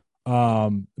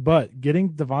 But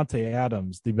getting Devontae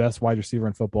Adams, the best wide receiver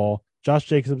in football, Josh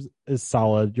Jacobs is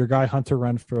solid. Your guy Hunter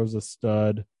Renfro's a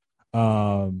stud.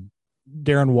 Darren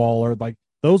Waller, like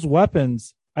those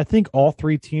weapons. I think all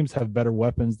three teams have better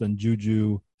weapons than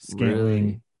Juju,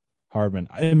 Scantling, Hardman.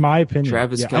 In my opinion,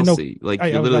 Travis Kelce,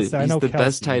 he's the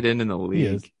best tight end in the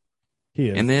league. He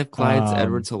is. And they have Clyde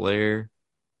Edwards-Helaire,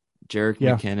 Jerick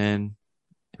McKinnon.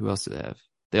 Who else do they have?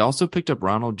 They also picked up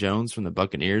Ronald Jones from the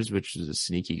Buccaneers, which is a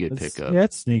sneaky good pickup. Yeah,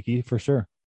 it's sneaky for sure.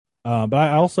 But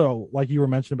I also, like you were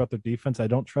mentioning about their defense, I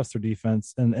don't trust their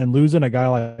defense. And losing a guy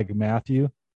like Matthew,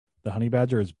 the Honey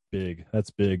Badger, is big.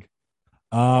 That's big.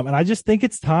 And I just think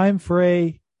it's time for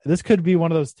this could be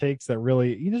one of those takes that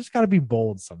really, you just got to be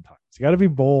bold sometimes. You got to be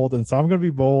bold. And so I'm going to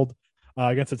be bold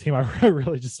against a team I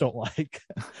really just don't like.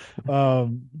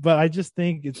 But I just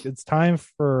think it's time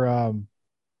for a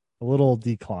little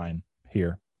decline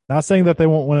here. Not saying that they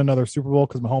won't win another Super Bowl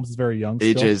because Mahomes is very young.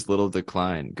 AJ's little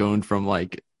decline, going from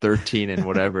like 13 and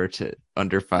whatever to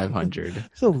under 500.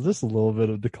 So just a little bit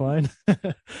of decline.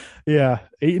 Yeah,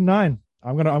 8-9.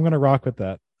 I'm gonna rock with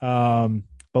that.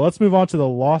 But let's move on to the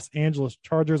Los Angeles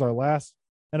Chargers, our last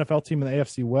NFL team in the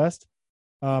AFC West.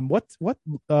 What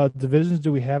divisions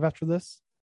do we have after this?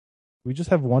 We just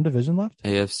have one division left.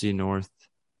 AFC North.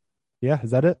 Yeah,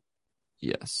 is that it?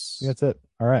 Yes. That's it.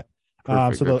 All right.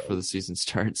 Perfect So right before the season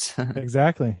starts.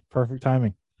 exactly perfect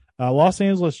timing. Los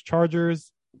Angeles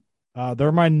Chargers.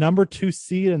 They're my number 2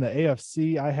 seed in the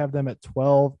AFC. I have them at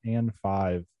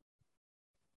 12-5.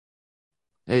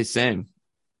 Hey, same.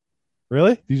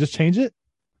 Really? Do you just change it?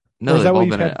 No, Or is they've that what all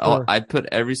you've been had for? I'd put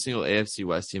every single AFC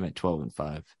West team at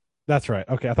 12-5. That's right.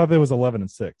 Okay, I thought there was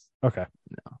 11-6. Okay.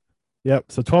 No.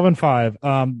 Yep. So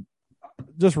 12-5.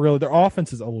 Just really their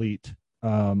offense is elite.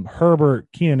 Herbert,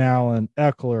 Keenan Allen,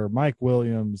 Eckler, Mike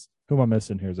Williams. Who am I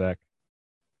missing here, Zach?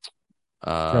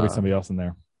 Gotta be somebody else in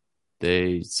there.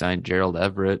 They signed Gerald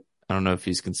Everett. I don't know if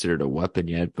he's considered a weapon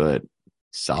yet, but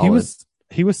solid.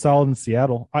 He was solid in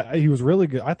Seattle. He was really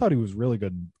good. I thought he was really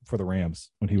good for the Rams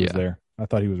when he was there. I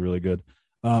thought he was really good.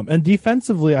 And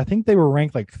defensively, I think they were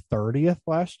ranked like 30th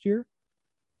last year.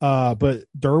 But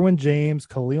Derwin James,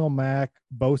 Khalil Mack,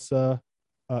 Bosa,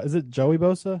 is it Joey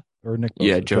Bosa or Nick Bosa?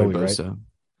 Yeah, Joey Bosa.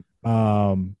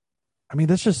 Right? I mean,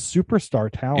 that's just superstar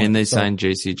talent. And they signed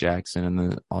J.C. Jackson in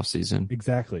the offseason.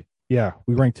 Exactly. Yeah,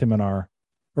 we ranked him in our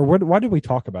 – or why did we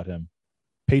talk about him?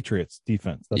 Patriots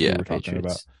defense. That's what we're talking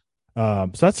about.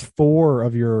 So that's 4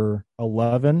 of your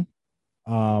 11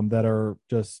 that are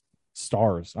just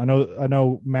stars. I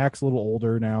know Mac's a little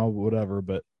older now, whatever,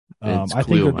 but I think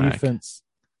their defense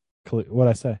 – what'd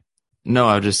I say? No,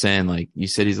 I was just saying, like, you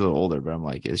said he's a little older, but I'm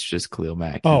like, it's just Khalil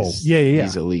Mack. Yeah.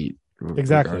 He's elite.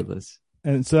 Exactly. Regardless.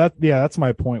 And so that's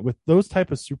my point. With those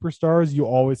type of superstars, you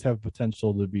always have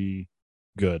potential to be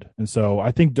good. And so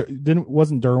I think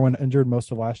wasn't Derwin injured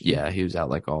most of last year? Yeah, he was out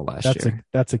like all last year.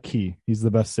 That's a key. He's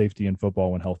the best safety in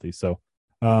football when healthy. So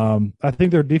I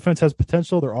think their defense has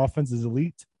potential. Their offense is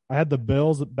elite. I had the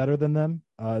Bills better than them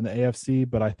in the AFC,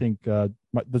 but I think the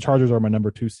Chargers are my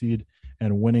number 2 seed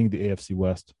and winning the AFC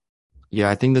West. Yeah,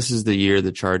 I think this is the year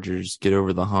the Chargers get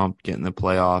over the hump, get in the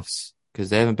playoffs, because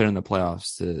they haven't been in the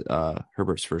playoffs to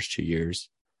Herbert's first 2 years.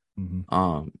 Mm-hmm.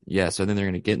 So I think they're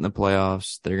going to get in the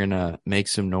playoffs. They're going to make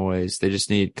some noise. They just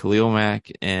need Khalil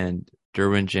Mack and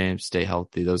Derwin James stay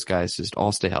healthy. Those guys just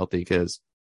all stay healthy because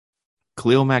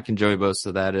Khalil Mack and Joey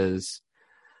Bosa, that is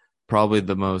probably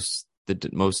the most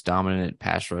dominant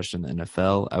pass rush in the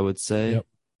NFL, I would say. Yep.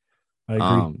 I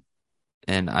agree.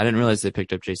 And I didn't realize they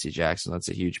picked up J.C. Jackson. That's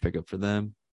a huge pickup for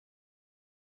them.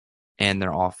 And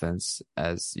their offense,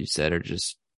 as you said, are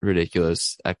just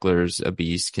ridiculous. Eckler's a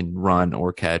beast, can run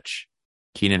or catch.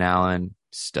 Keenan Allen,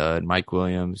 stud. Mike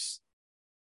Williams.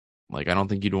 Like, I don't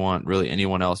think you'd want really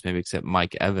anyone else, maybe except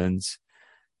Mike Evans,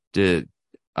 to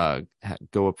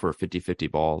go up for a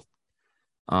 50-50 ball.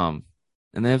 And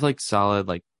they have like solid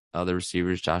like other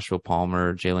receivers, Joshua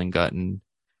Palmer, Jalen Gutton.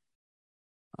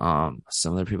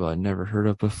 Some other people I'd never heard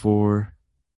of before.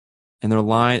 And their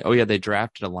line, they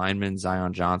drafted a lineman,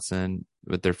 Zion Johnson,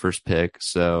 with their first pick.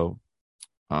 So,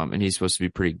 and he's supposed to be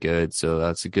pretty good. So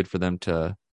that's good for them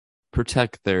to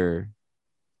protect their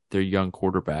young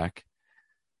quarterback.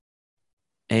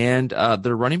 And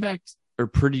their running backs are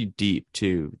pretty deep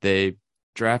too. They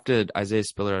drafted Isaiah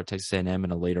Spiller out of Texas A&M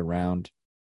in a later round.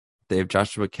 They have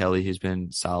Joshua Kelly, who's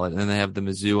been solid. And then they have the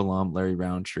Mizzou alum, Larry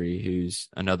Roundtree, who's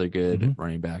another good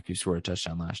running back who scored a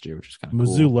touchdown last year, which is kind of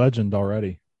cool. Mizzou legend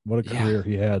already. What a career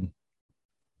he had.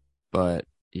 But,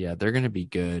 yeah, they're going to be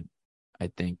good,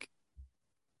 I think.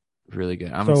 Really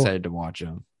good. I'm excited to watch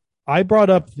them. I brought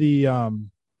up the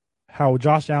how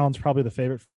Josh Allen's probably the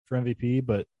favorite for MVP,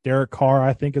 but Derek Carr,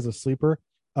 I think, is a sleeper.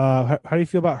 How do you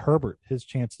feel about Herbert, his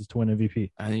chances to win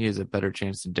MVP? I think he has a better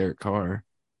chance than Derek Carr.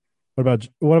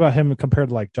 What about him compared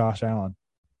to like Josh Allen?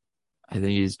 I think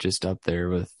he's just up there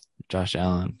with Josh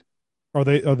Allen. Are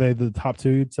they the top 2,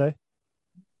 you'd say?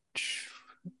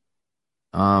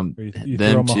 Them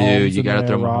too. You got to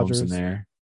throw Mahomes in there.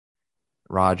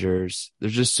 Rodgers.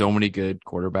 There's just so many good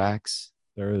quarterbacks.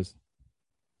 There is.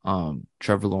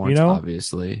 Trevor Lawrence,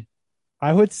 obviously.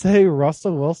 I would say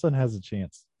Russell Wilson has a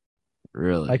chance.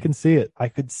 Really? I can see it. I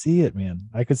could see it, man.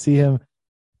 I could see him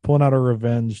pulling out a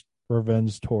revenge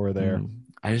tour there.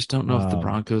 I just don't know if the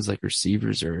Broncos like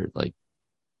receivers are like.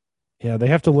 Yeah, they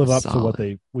have to live up to what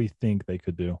we think they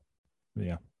could do.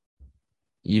 Yeah.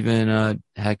 Even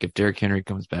heck, if Derrick Henry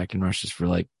comes back and rushes for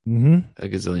like a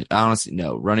gazillion, honestly,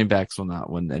 no, running backs will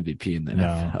not win the MVP in the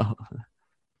NFL. I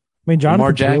mean,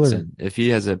 Jonathan Taylor, Jackson, if he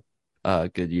has a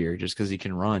good year, just because he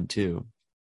can run too.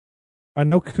 I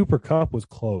know Cooper Kupp was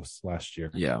close last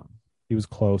year. Yeah, he was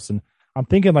close, and I'm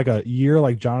thinking like a year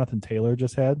like Jonathan Taylor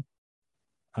just had.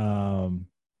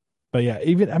 But yeah,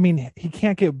 he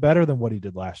can't get better than what he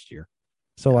did last year.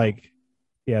 So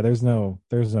there's no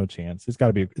chance.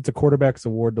 It's a quarterback's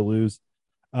award to lose.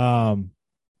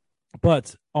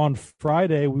 But on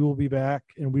Friday, we will be back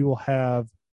and we will have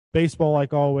baseball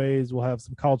like always. We'll have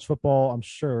some college football, I'm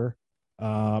sure.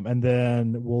 And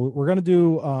then we're going to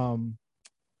do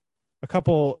a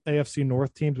couple AFC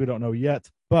North teams. We don't know yet,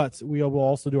 but we will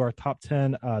also do our top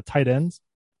 10 tight ends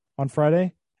on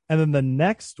Friday. And then the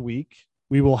next week,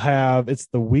 we will have, it's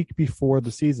the week before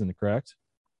the season, correct?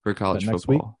 For college next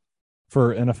football. Week?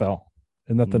 For NFL.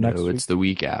 Isn't that the next week? No, it's the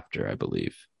week after, I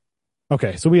believe.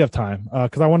 Okay, so we have time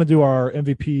because I want to do our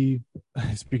MVP.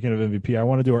 Speaking of MVP, I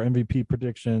want to do our MVP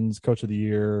predictions, Coach of the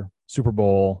Year, Super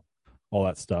Bowl, all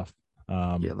that stuff.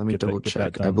 Yeah, let me double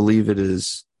check. I believe it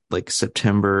is like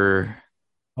September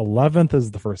 11th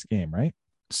is the first game, right?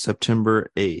 September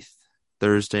 8th,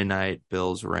 Thursday night,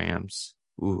 Bills, Rams.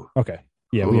 Ooh. Okay.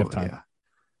 Yeah, we have time. Yeah.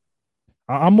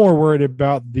 I'm more worried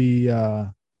about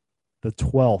the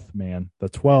 12th, man. The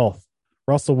 12th.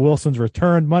 Russell Wilson's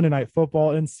return, Monday Night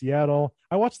Football in Seattle.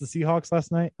 I watched the Seahawks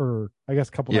last night, or I guess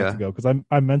a couple nights ago, because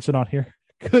I mentioned on here,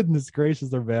 goodness gracious,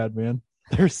 they're bad, man.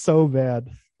 They're so bad.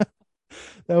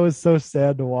 That was so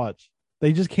sad to watch.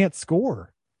 They just can't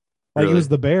score. Like It was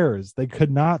the Bears. They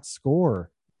could not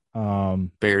score.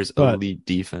 Bears elite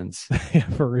defense. Yeah,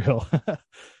 for real.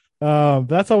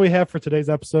 That's all we have for today's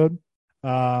episode.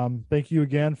 Thank you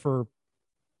again for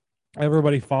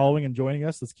everybody following and joining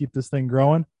us. Let's keep this thing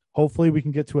growing. Hopefully we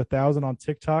can get to 1,000 on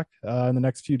TikTok in the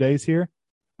next few days here.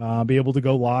 Be able to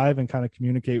go live and kind of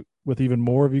communicate with even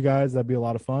more of you guys. That'd be a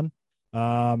lot of fun.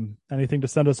 Anything to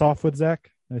send us off with, Zach?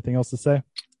 Anything else to say?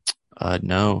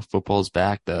 No, football's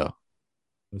back though.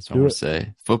 Let's do it.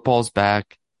 Say football's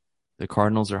back. The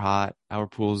Cardinals are hot. Our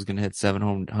pool is going to hit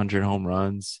 700 home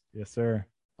runs. Yes, sir.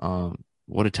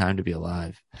 What a time to be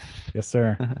alive. Yes,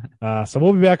 sir. So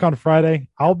we'll be back on Friday.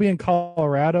 I'll be in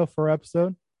Colorado for our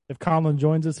episode. If Conlon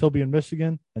joins us, he'll be in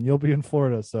Michigan and you'll be in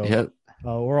Florida. So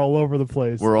we're all over the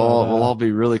place. We'll all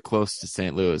be really close to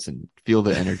St. Louis and feel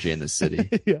the energy in the city.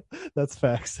 Yeah, that's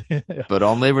facts. Yeah. But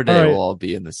on Labor Day, we'll all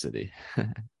be in the city.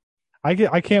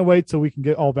 I can't wait till we can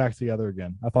get all back together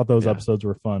again. I thought those episodes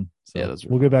were fun. So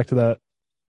we'll get back to that.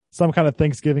 Some kind of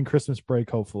Thanksgiving, Christmas break,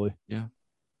 hopefully. Yeah.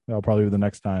 That'll probably be the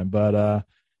next time. But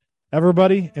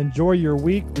everybody, enjoy your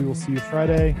week. We will see you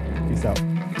Friday. Peace out.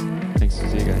 Thanks.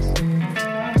 See you guys.